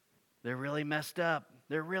 They're really messed up.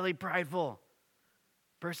 They're really prideful.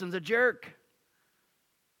 Person's a jerk.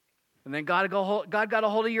 And then God got a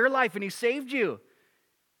hold of your life and He saved you.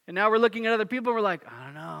 And now we're looking at other people and we're like, I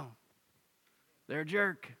don't know. They're a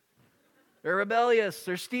jerk. They're rebellious.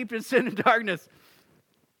 They're steeped in sin and darkness.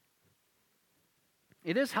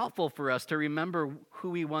 It is helpful for us to remember who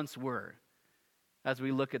we once were as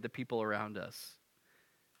we look at the people around us.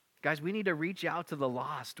 Guys, we need to reach out to the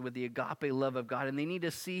lost with the agape love of God, and they need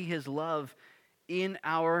to see His love in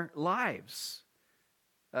our lives.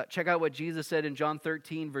 Check out what Jesus said in John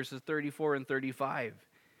 13, verses 34 and 35.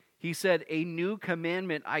 He said, "A new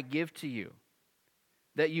commandment I give to you,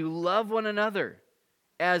 that you love one another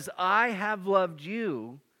as I have loved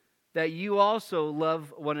you, that you also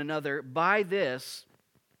love one another. By this,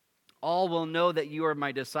 all will know that you are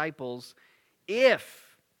my disciples, if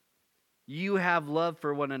you have love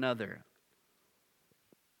for one another."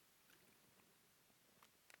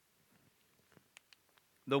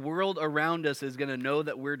 The world around us is going to know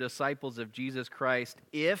that we're disciples of Jesus Christ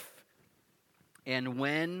if and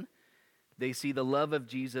when they see the love of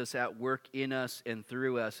Jesus at work in us and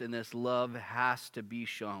through us, and this love has to be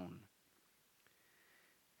shown.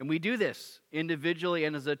 And we do this individually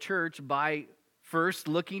and as a church by first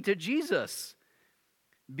looking to Jesus,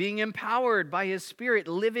 being empowered by His Spirit,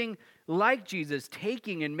 living like Jesus,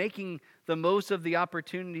 taking and making the most of the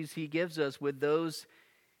opportunities He gives us with those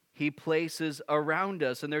He places around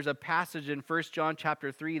us. And there's a passage in 1 John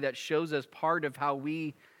chapter 3 that shows us part of how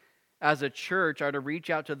we as a church are to reach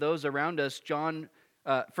out to those around us. 1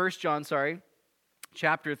 John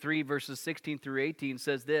chapter 3, verses 16 through 18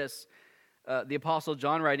 says this. The Apostle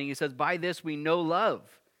John writing, he says, "By this we know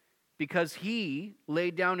love, because He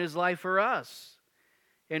laid down His life for us.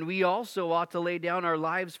 And we also ought to lay down our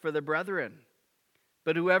lives for the brethren.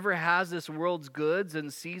 But whoever has this world's goods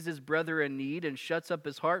and sees his brother in need and shuts up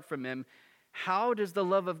his heart from him, how does the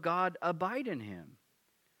love of God abide in him?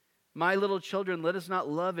 My little children, let us not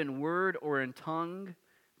love in word or in tongue,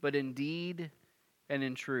 but in deed and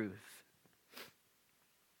in truth."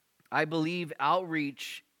 I believe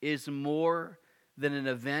outreach is more than an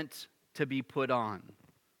event to be put on,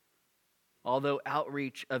 although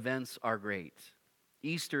outreach events are great.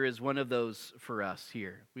 Easter is one of those for us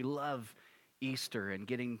here. We love Easter and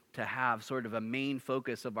getting to have sort of a main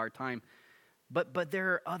focus of our time. But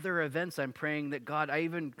there are other events I'm praying that God, I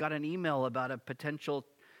even got an email about a potential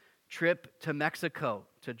trip to Mexico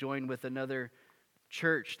to join with another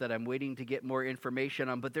church that I'm waiting to get more information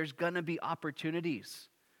on. But there's going to be opportunities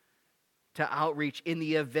to outreach in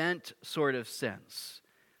the event sort of sense.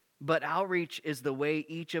 But outreach is the way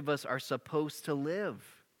each of us are supposed to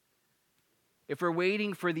live. If we're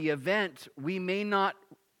waiting for the event, we may not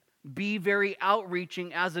be very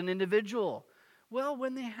outreaching as an individual. Well,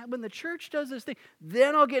 when the church does this thing,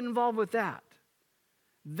 then I'll get involved with that.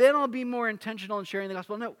 Then I'll be more intentional in sharing the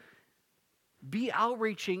gospel. No, be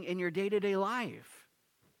outreaching in your day-to-day life.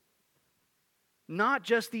 Not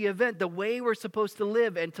just the event, the way we're supposed to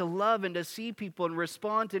live and to love and to see people and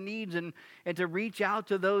respond to needs and to reach out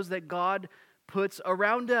to those that God puts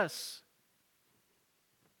around us.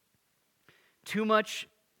 Too much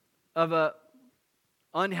of a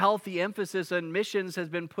unhealthy emphasis on missions has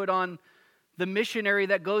been put on the missionary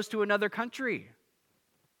that goes to another country.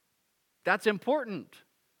 That's important.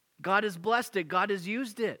 God has blessed it. God has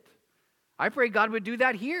used it. I pray God would do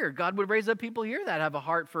that here. God would raise up people here that have a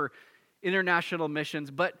heart for international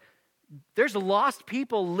missions. But there's lost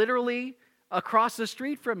people literally across the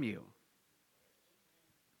street from you.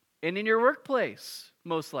 And in your workplace,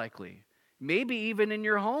 most likely. Maybe even in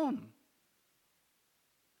your home.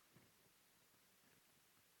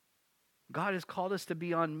 God has called us to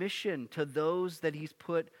be on mission to those that He's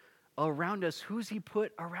put around us. Who's He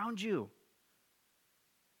put around you?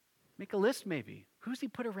 Make a list maybe. Who's He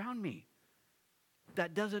put around me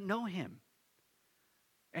that doesn't know Him?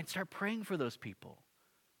 And start praying for those people.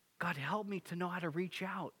 God, help me to know how to reach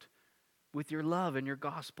out with your love and your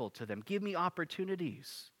gospel to them. Give me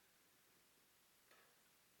opportunities.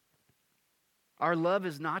 Our love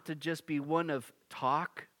is not to just be one of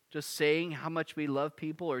talk, just saying how much we love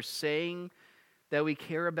people or saying that we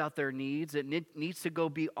care about their needs. It needs to go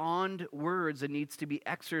beyond words. It needs to be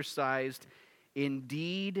exercised in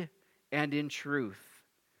deed and in truth.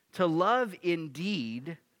 To love in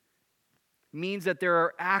deed means that there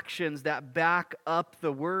are actions that back up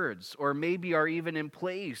the words, or maybe are even in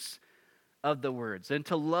place of the words. And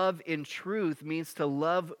to love in truth means to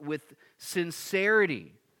love with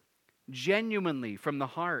sincerity, genuinely from the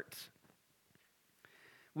heart.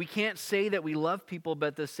 We can't say that we love people, but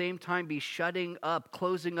at the same time be shutting up,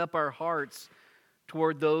 closing up our hearts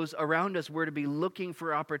toward those around us. We're to be looking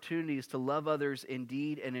for opportunities to love others in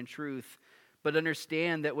deed and in truth. But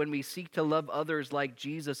understand that when we seek to love others like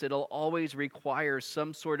Jesus, it'll always require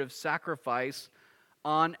some sort of sacrifice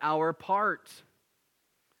on our part.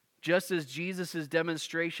 Just as Jesus'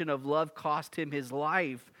 demonstration of love cost him his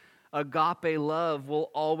life, agape love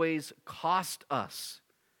will always cost us.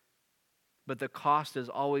 But the cost is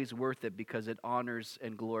always worth it because it honors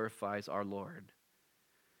and glorifies our Lord.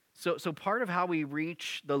 So part of how we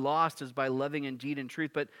reach the lost is by loving in deed and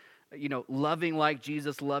truth, but loving like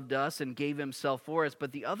Jesus loved us and gave himself for us.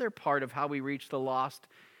 But the other part of how we reach the lost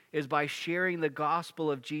is by sharing the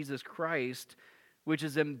gospel of Jesus Christ, which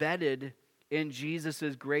is embedded in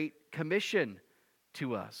Jesus' great commission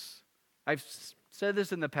to us. I've said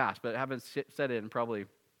this in the past, but I haven't said it in probably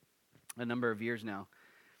a number of years now.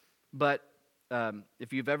 But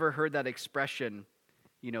if you've ever heard that expression,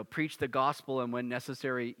 preach the gospel and when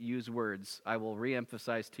necessary, use words, I will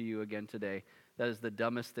reemphasize to you again today. That is the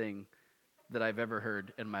dumbest thing that I've ever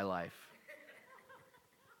heard in my life.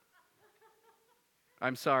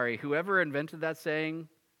 I'm sorry. Whoever invented that saying,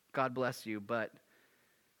 God bless you. But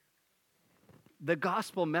the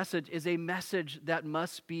gospel message is a message that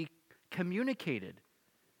must be communicated.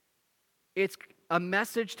 It's a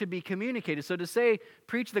message to be communicated. So to say,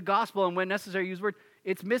 preach the gospel and when necessary, use word,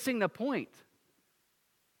 it's missing the point.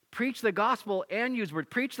 Preach the gospel and use word.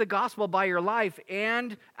 Preach the gospel by your life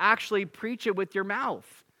and actually preach it with your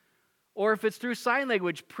mouth. Or if it's through sign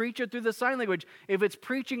language, preach it through the sign language. If it's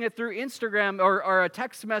preaching it through Instagram or a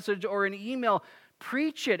text message or an email,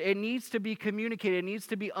 preach it. It needs to be communicated. It needs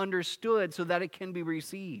to be understood so that it can be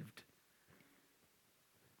received.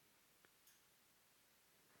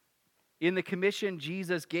 In the commission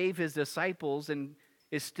Jesus gave his disciples and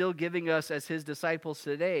is still giving us as his disciples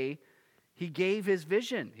today, he gave his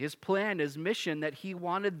vision, his plan, his mission that he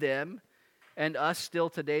wanted them and us still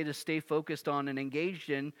today to stay focused on and engaged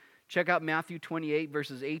in. Check out Matthew 28,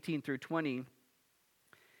 verses 18 through 20.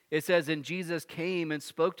 It says, and Jesus came and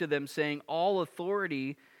spoke to them, saying, all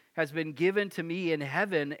authority has been given to me in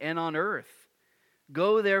heaven and on earth.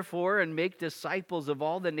 Go therefore and make disciples of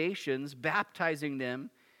all the nations, baptizing them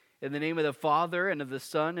in the name of the Father and of the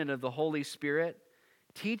Son and of the Holy Spirit,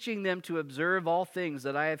 teaching them to observe all things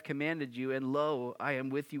that I have commanded you, and lo, I am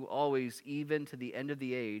with you always, even to the end of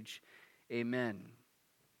the age. Amen.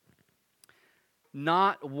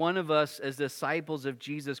 Not one of us as disciples of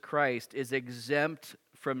Jesus Christ is exempt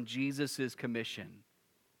from Jesus' commission.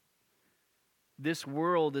 This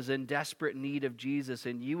world is in desperate need of Jesus,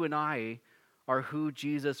 and you and I are who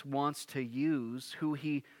Jesus wants to use, who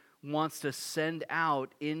he wants to send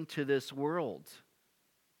out into this world.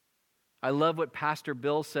 I love what Pastor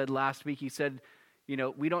Bill said last week. He said,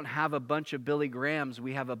 we don't have a bunch of Billy Grahams,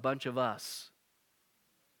 we have a bunch of us.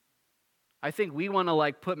 I think we want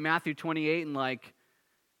to put Matthew 28 and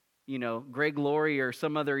Greg Laurie or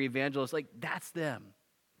some other evangelist, that's them.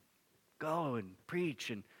 Go and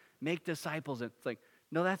preach and make disciples. It's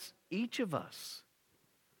no, that's each of us.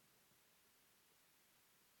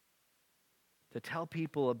 To tell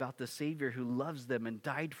people about the Savior who loves them and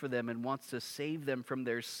died for them and wants to save them from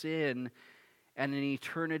their sin and an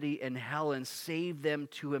eternity in hell and save them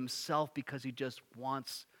to himself because he just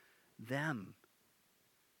wants them.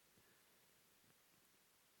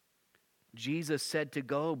 Jesus said to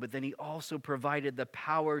go, but then he also provided the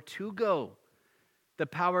power to go, the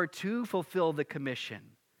power to fulfill the commission.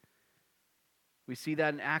 We see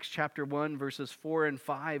that in Acts chapter 1, verses 4 and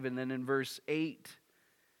 5, and then in verse 8,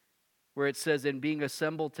 where it says, and being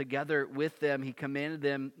assembled together with them, he commanded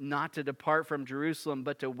them not to depart from Jerusalem,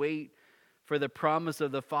 but to wait for the promise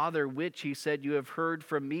of the Father, which he said, you have heard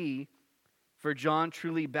from me. For John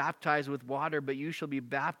truly baptized with water, but you shall be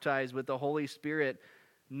baptized with the Holy Spirit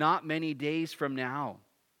not many days from now.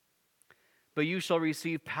 But you shall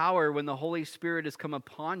receive power when the Holy Spirit has come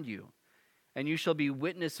upon you, and you shall be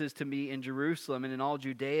witnesses to me in Jerusalem and in all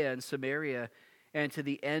Judea and Samaria and to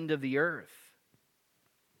the end of the earth.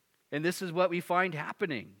 And this is what we find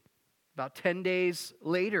happening about 10 days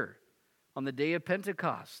later on the day of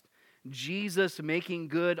Pentecost. Jesus making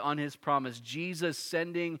good on his promise. Jesus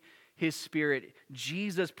sending his Spirit.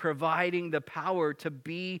 Jesus providing the power to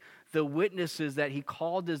be the witnesses that he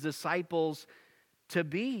called his disciples to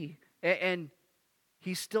be. And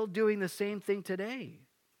He's still doing the same thing today.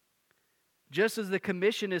 Just as the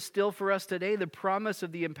commission is still for us today, the promise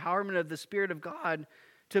of the empowerment of the Spirit of God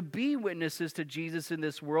to be witnesses to Jesus in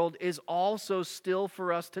this world is also still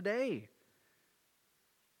for us today.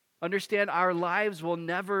 Understand, our lives will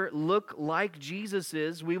never look like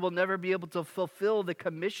Jesus's. We will never be able to fulfill the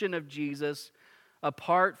commission of Jesus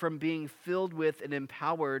apart from being filled with and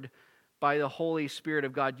empowered by the Holy Spirit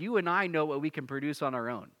of God. You and I know what we can produce on our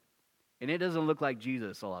own, and it doesn't look like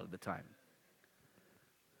Jesus a lot of the time.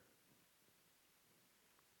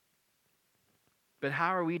 But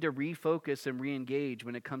how are we to refocus and re-engage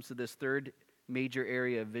when it comes to this third major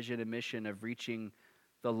area of vision and mission of reaching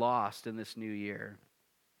the lost in this new year?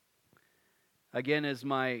 Again, as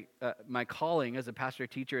my calling as a pastor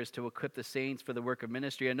teacher is to equip the saints for the work of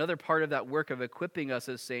ministry, another part of that work of equipping us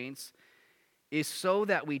as saints is so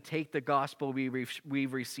that we take the gospel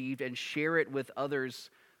we've received and share it with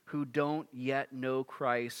others who don't yet know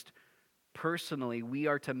Christ personally. We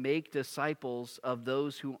are to make disciples of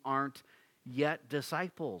those who aren't yet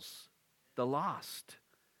disciples, the lost.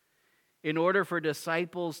 In order for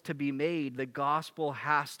disciples to be made, the gospel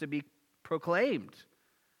has to be proclaimed.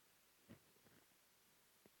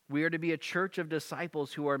 We are to be a church of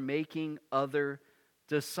disciples who are making other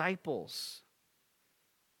disciples.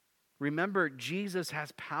 Remember, Jesus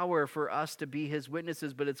has power for us to be his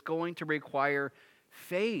witnesses, but it's going to require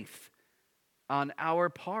faith on our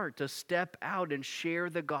part to step out and share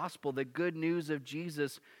the gospel, the good news of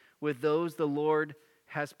Jesus, with those the Lord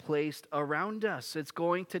has placed around us. It's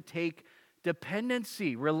going to take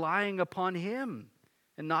dependency, relying upon him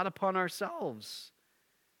and not upon ourselves.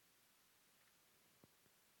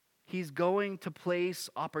 He's going to place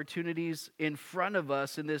opportunities in front of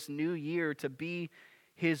us in this new year to be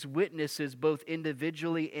his witnesses, both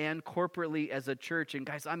individually and corporately as a church. And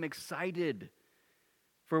guys, I'm excited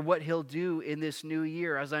for what he'll do in this new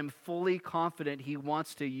year, as I'm fully confident he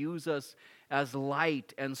wants to use us as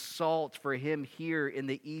light and salt for him here in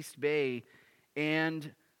the East Bay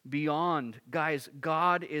and beyond. Guys,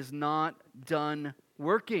 God is not done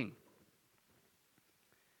working.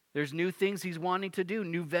 There's new things he's wanting to do,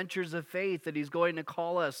 new ventures of faith that he's going to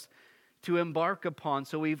call us to embark upon.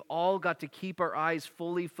 So we've all got to keep our eyes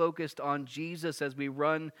fully focused on Jesus as we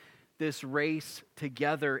run this race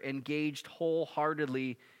together, engaged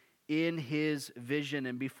wholeheartedly in his vision.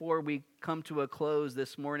 And before we come to a close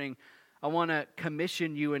this morning, I want to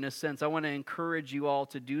commission you in a sense. I want to encourage you all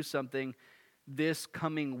to do something this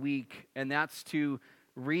coming week, and that's to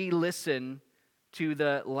re-listen to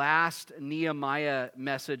the last Nehemiah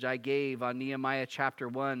message I gave on Nehemiah chapter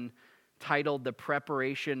 1, titled The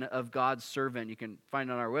Preparation of God's Servant. You can find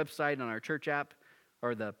it on our website, on our church app,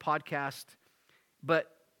 or the podcast.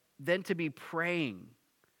 But then to be praying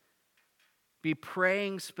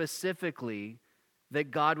specifically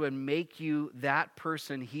that God would make you that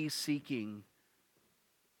person he's seeking,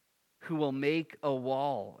 who will make a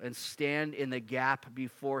wall and stand in the gap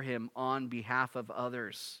before him on behalf of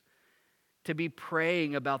others. To be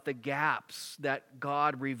praying about the gaps that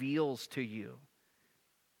God reveals to you.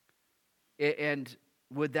 And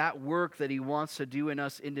would that work that he wants to do in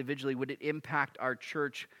us individually, would it impact our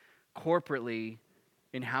church corporately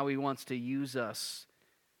in how he wants to use us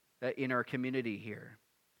in our community here?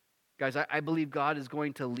 Guys, I believe God is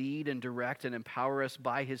going to lead and direct and empower us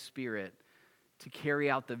by his Spirit to carry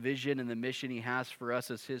out the vision and the mission he has for us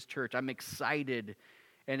as his church. I'm excited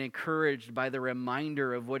and encouraged by the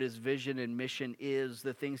reminder of what his vision and mission is,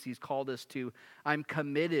 the things he's called us to. I'm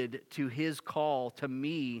committed to his call to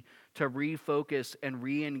me to refocus and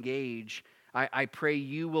re-engage. I pray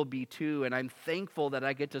you will be too, and I'm thankful that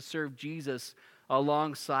I get to serve Jesus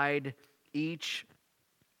alongside each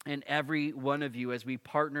and every one of you as we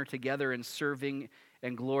partner together in serving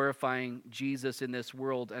and glorifying Jesus in this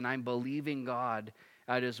world. And I'm believing God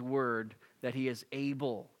at his word that he is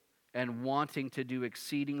able and wanting to do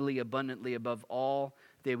exceedingly abundantly above all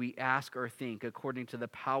that we ask or think, according to the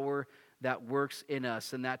power that works in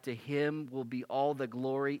us, and that to him will be all the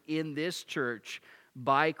glory in this church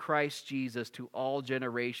by Christ Jesus to all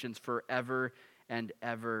generations forever and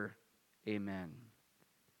ever. Amen.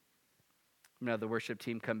 I'm going to have the worship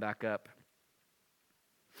team come back up.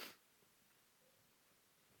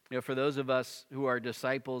 You know, for those of us who are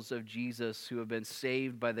disciples of Jesus, who have been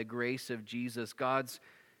saved by the grace of Jesus, God's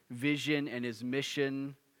vision and his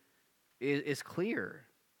mission is clear.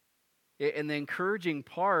 And the encouraging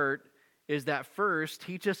part is that first,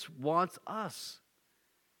 he just wants us.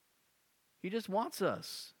 He just wants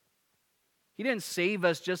us. He didn't save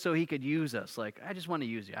us just so he could use us. Like, I just want to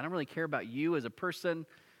use you. I don't really care about you as a person.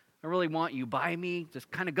 I really want you by me.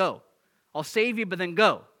 Just kind of go. I'll save you, but then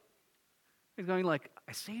go. He's going like,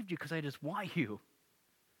 I saved you because I just want you.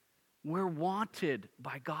 We're wanted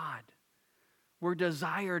by God. We're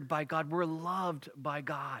desired by God. We're loved by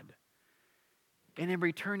God. And in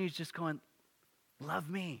return, he's just going, love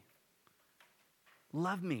me.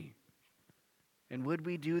 Love me. And would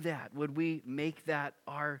we do that? Would we make that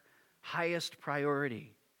our highest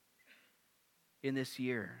priority in this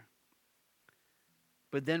year?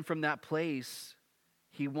 But then from that place,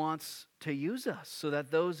 he wants to use us so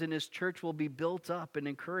that those in his church will be built up and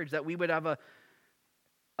encouraged, that we would have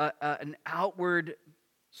an outward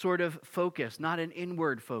sort of focus, not an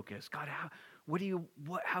inward focus. God,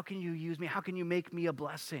 how can you use me? How can you make me a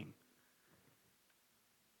blessing?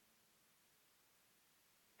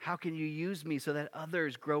 How can you use me so that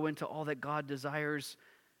others grow into all that God desires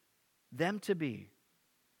them to be?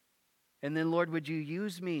 And then, Lord, would you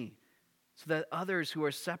use me so that others who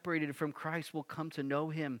are separated from Christ will come to know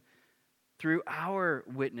him through our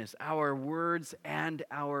witness, our words, and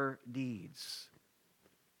our deeds.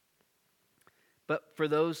 But for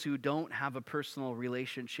those who don't have a personal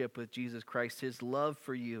relationship with Jesus Christ, his love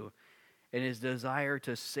for you and his desire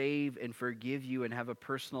to save and forgive you and have a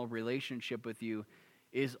personal relationship with you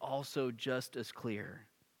is also just as clear.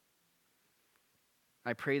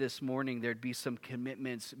 I pray this morning there'd be some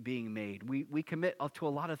commitments being made. We commit to a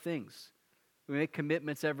lot of things. We make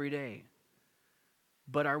commitments every day.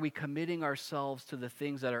 But are we committing ourselves to the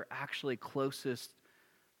things that are actually closest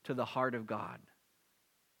to the heart of God?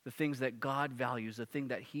 The things that God values, the thing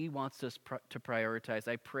that he wants us to prioritize.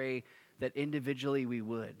 I pray that individually we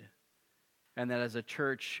would, and that as a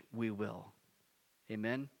church we will.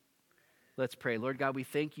 Amen? Let's pray. Lord God, we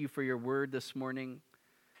thank you for your word this morning.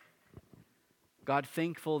 God,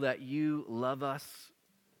 thankful that you love us,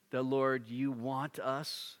 that, Lord, you want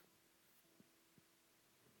us,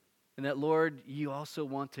 and that, Lord, you also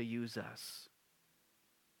want to use us.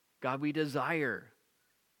 God, we desire,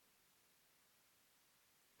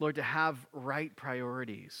 Lord, to have right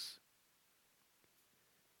priorities.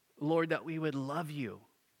 Lord, that we would love you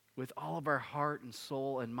with all of our heart and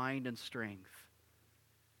soul and mind and strength.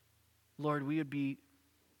 Lord, we would be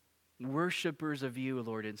worshipers of you,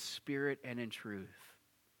 Lord, in spirit and in truth.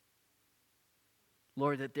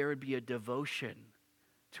 Lord, that there would be a devotion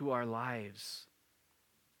to our lives,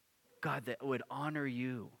 God, that would honor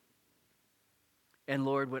you. And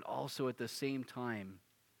Lord, would also at the same time,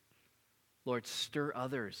 Lord, stir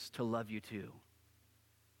others to love you too.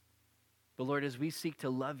 But Lord, as we seek to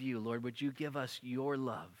love you, Lord, would you give us your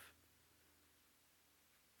love?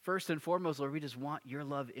 First and foremost, Lord, we just want your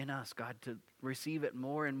love in us, God, to receive it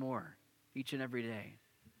more and more each and every day.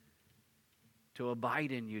 To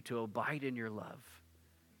abide in you, to abide in your love.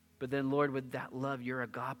 But then, Lord, with that love, your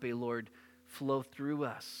agape, Lord, flow through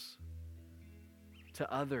us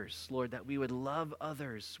to others, Lord, that we would love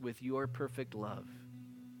others with your perfect love.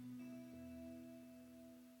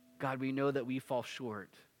 God, we know that we fall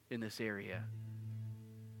short in this area.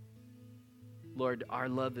 Lord, our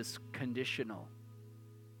love is conditional.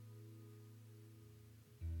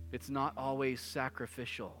 It's not always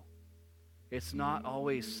sacrificial. It's not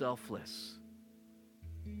always selfless.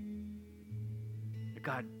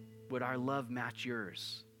 God, would our love match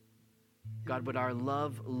yours? God, would our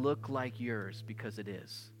love look like yours? Because it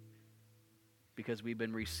is. Because we've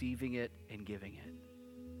been receiving it and giving it.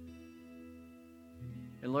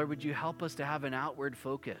 And Lord, would you help us to have an outward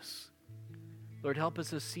focus? Lord, help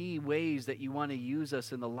us to see ways that you want to use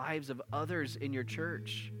us in the lives of others in your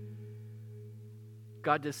church.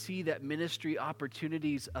 God, to see that ministry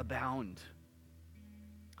opportunities abound.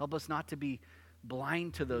 Help us not to be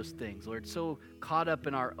blind to those things, Lord, so caught up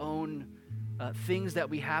in our own things that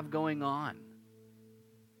we have going on,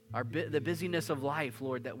 the busyness of life,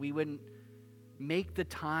 Lord, that we wouldn't make the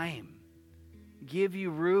time, give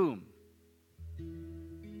you room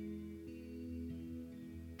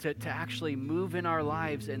to actually move in our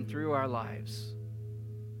lives and through our lives.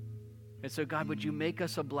 And so, God, would you make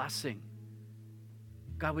us a blessing?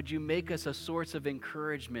 God, would you make us a source of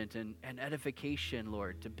encouragement and edification,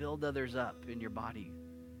 Lord, to build others up in your body?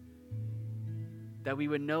 That we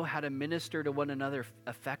would know how to minister to one another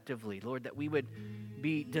effectively, Lord, that we would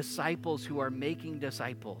be disciples who are making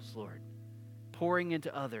disciples, Lord, pouring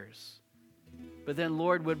into others. But then,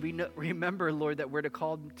 Lord, would we remember, Lord, that we're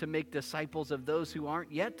called to make disciples of those who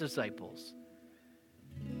aren't yet disciples.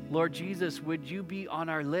 Lord Jesus, would you be on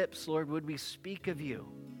our lips, Lord? Would we speak of you?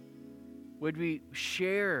 Would we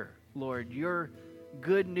share, Lord, your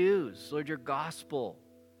good news, Lord, your gospel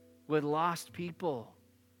with lost people?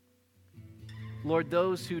 Lord,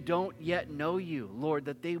 those who don't yet know you, Lord,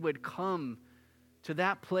 that they would come to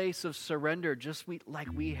that place of surrender just like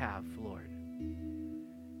we have, Lord.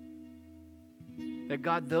 That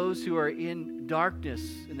God, those who are in darkness,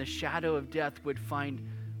 in the shadow of death, would find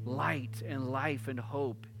light and life and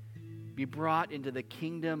hope, be brought into the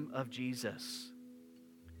kingdom of Jesus.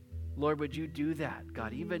 Lord, would you do that,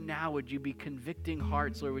 God? Even now, would you be convicting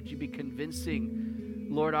hearts? Lord, would you be convincing,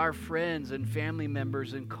 Lord, our friends and family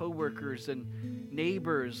members and coworkers and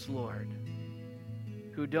neighbors, Lord,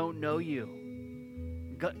 who don't know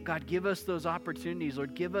you. God, give us those opportunities.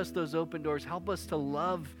 Lord, give us those open doors. Help us to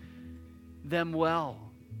love them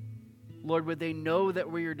well. Lord, would they know that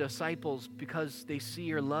we're your disciples because they see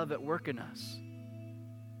your love at work in us?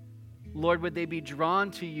 Lord, would they be drawn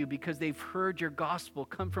to you because they've heard your gospel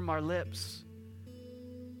come from our lips?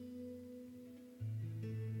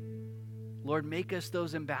 Lord, make us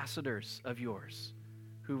those ambassadors of yours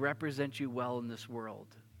who represent you well in this world.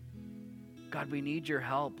 God, we need your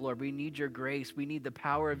help, Lord. We need your grace. We need the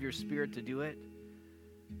power of your Spirit to do it.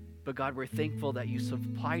 But God, we're thankful that you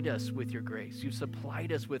supplied us with your grace. You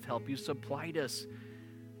supplied us with help. You supplied us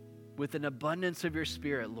with an abundance of your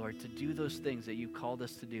Spirit, Lord, to do those things that you've called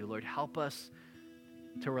us to do. Lord, help us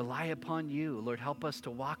to rely upon you. Lord, help us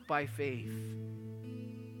to walk by faith.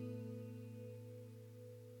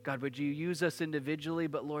 God, would you use us individually,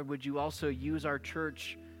 but Lord, would you also use our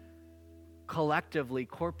church collectively,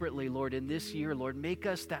 corporately, Lord, in this year, Lord, make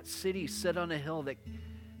us that city set on a hill that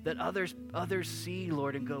others see,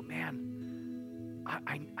 Lord, and go, man,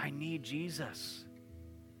 I need Jesus.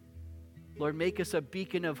 Lord, make us a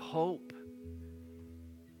beacon of hope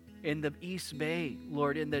in the East Bay,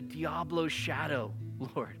 Lord, in the Diablo's shadow,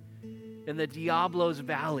 Lord, in the Diablo's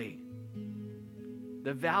valley,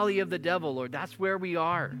 the valley of the devil, Lord, that's where we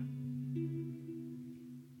are.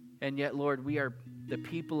 And yet, Lord, we are the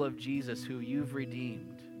people of Jesus who you've redeemed.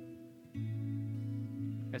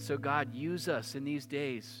 And so, God, use us in these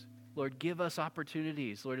days. Lord, give us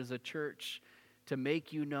opportunities, Lord, as a church to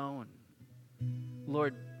make you known.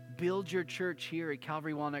 Lord, build your church here at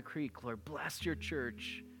Calvary Walnut Creek. Lord, bless your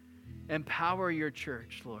church. Empower your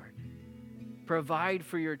church, Lord. Provide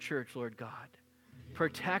for your church, Lord God.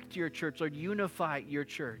 Protect your church, Lord. Unify your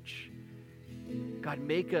church. God,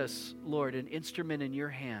 make us, Lord, an instrument in your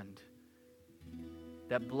hand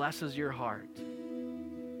that blesses your heart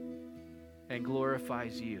and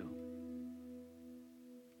glorifies you.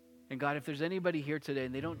 And God, if there's anybody here today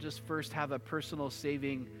and they don't just first have a personal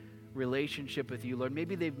saving relationship with you, Lord,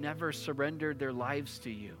 maybe they've never surrendered their lives to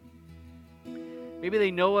you. Maybe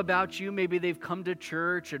they know about you, maybe they've come to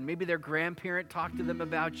church, and maybe their grandparent talked to them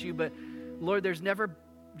about you, but Lord, there's never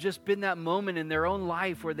just been that moment in their own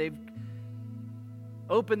life where they've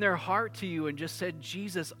opened their heart to you and just said,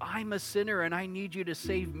 Jesus, I'm a sinner and I need you to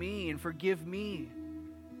save me and forgive me.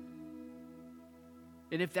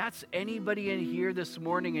 And if that's anybody in here this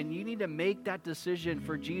morning and you need to make that decision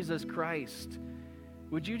for Jesus Christ,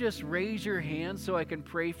 would you just raise your hand so I can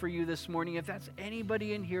pray for you this morning? If that's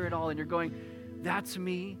anybody in here at all and you're going, that's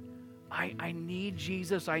me. I need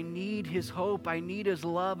Jesus. I need his hope. I need his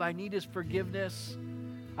love. I need his forgiveness.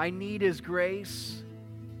 I need his grace.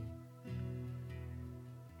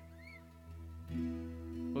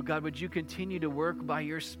 Well, God, would you continue to work by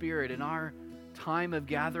your Spirit in our time of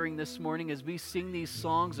gathering this morning as we sing these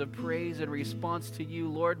songs of praise and response to you,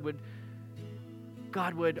 Lord, would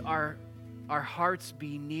our hearts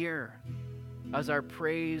be near as our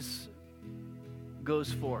praise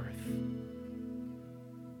goes forth.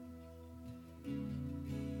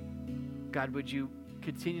 God, would you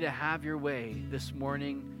continue to have your way this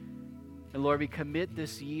morning? And Lord, we commit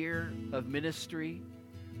this year of ministry.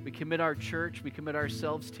 We commit our church. We commit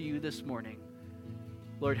ourselves to you this morning.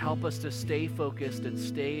 Lord, help us to stay focused and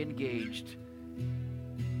stay engaged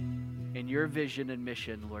in your vision and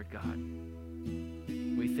mission, Lord God.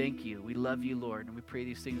 We thank you. We love you, Lord. And we pray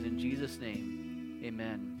these things in Jesus' name.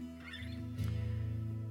 Amen.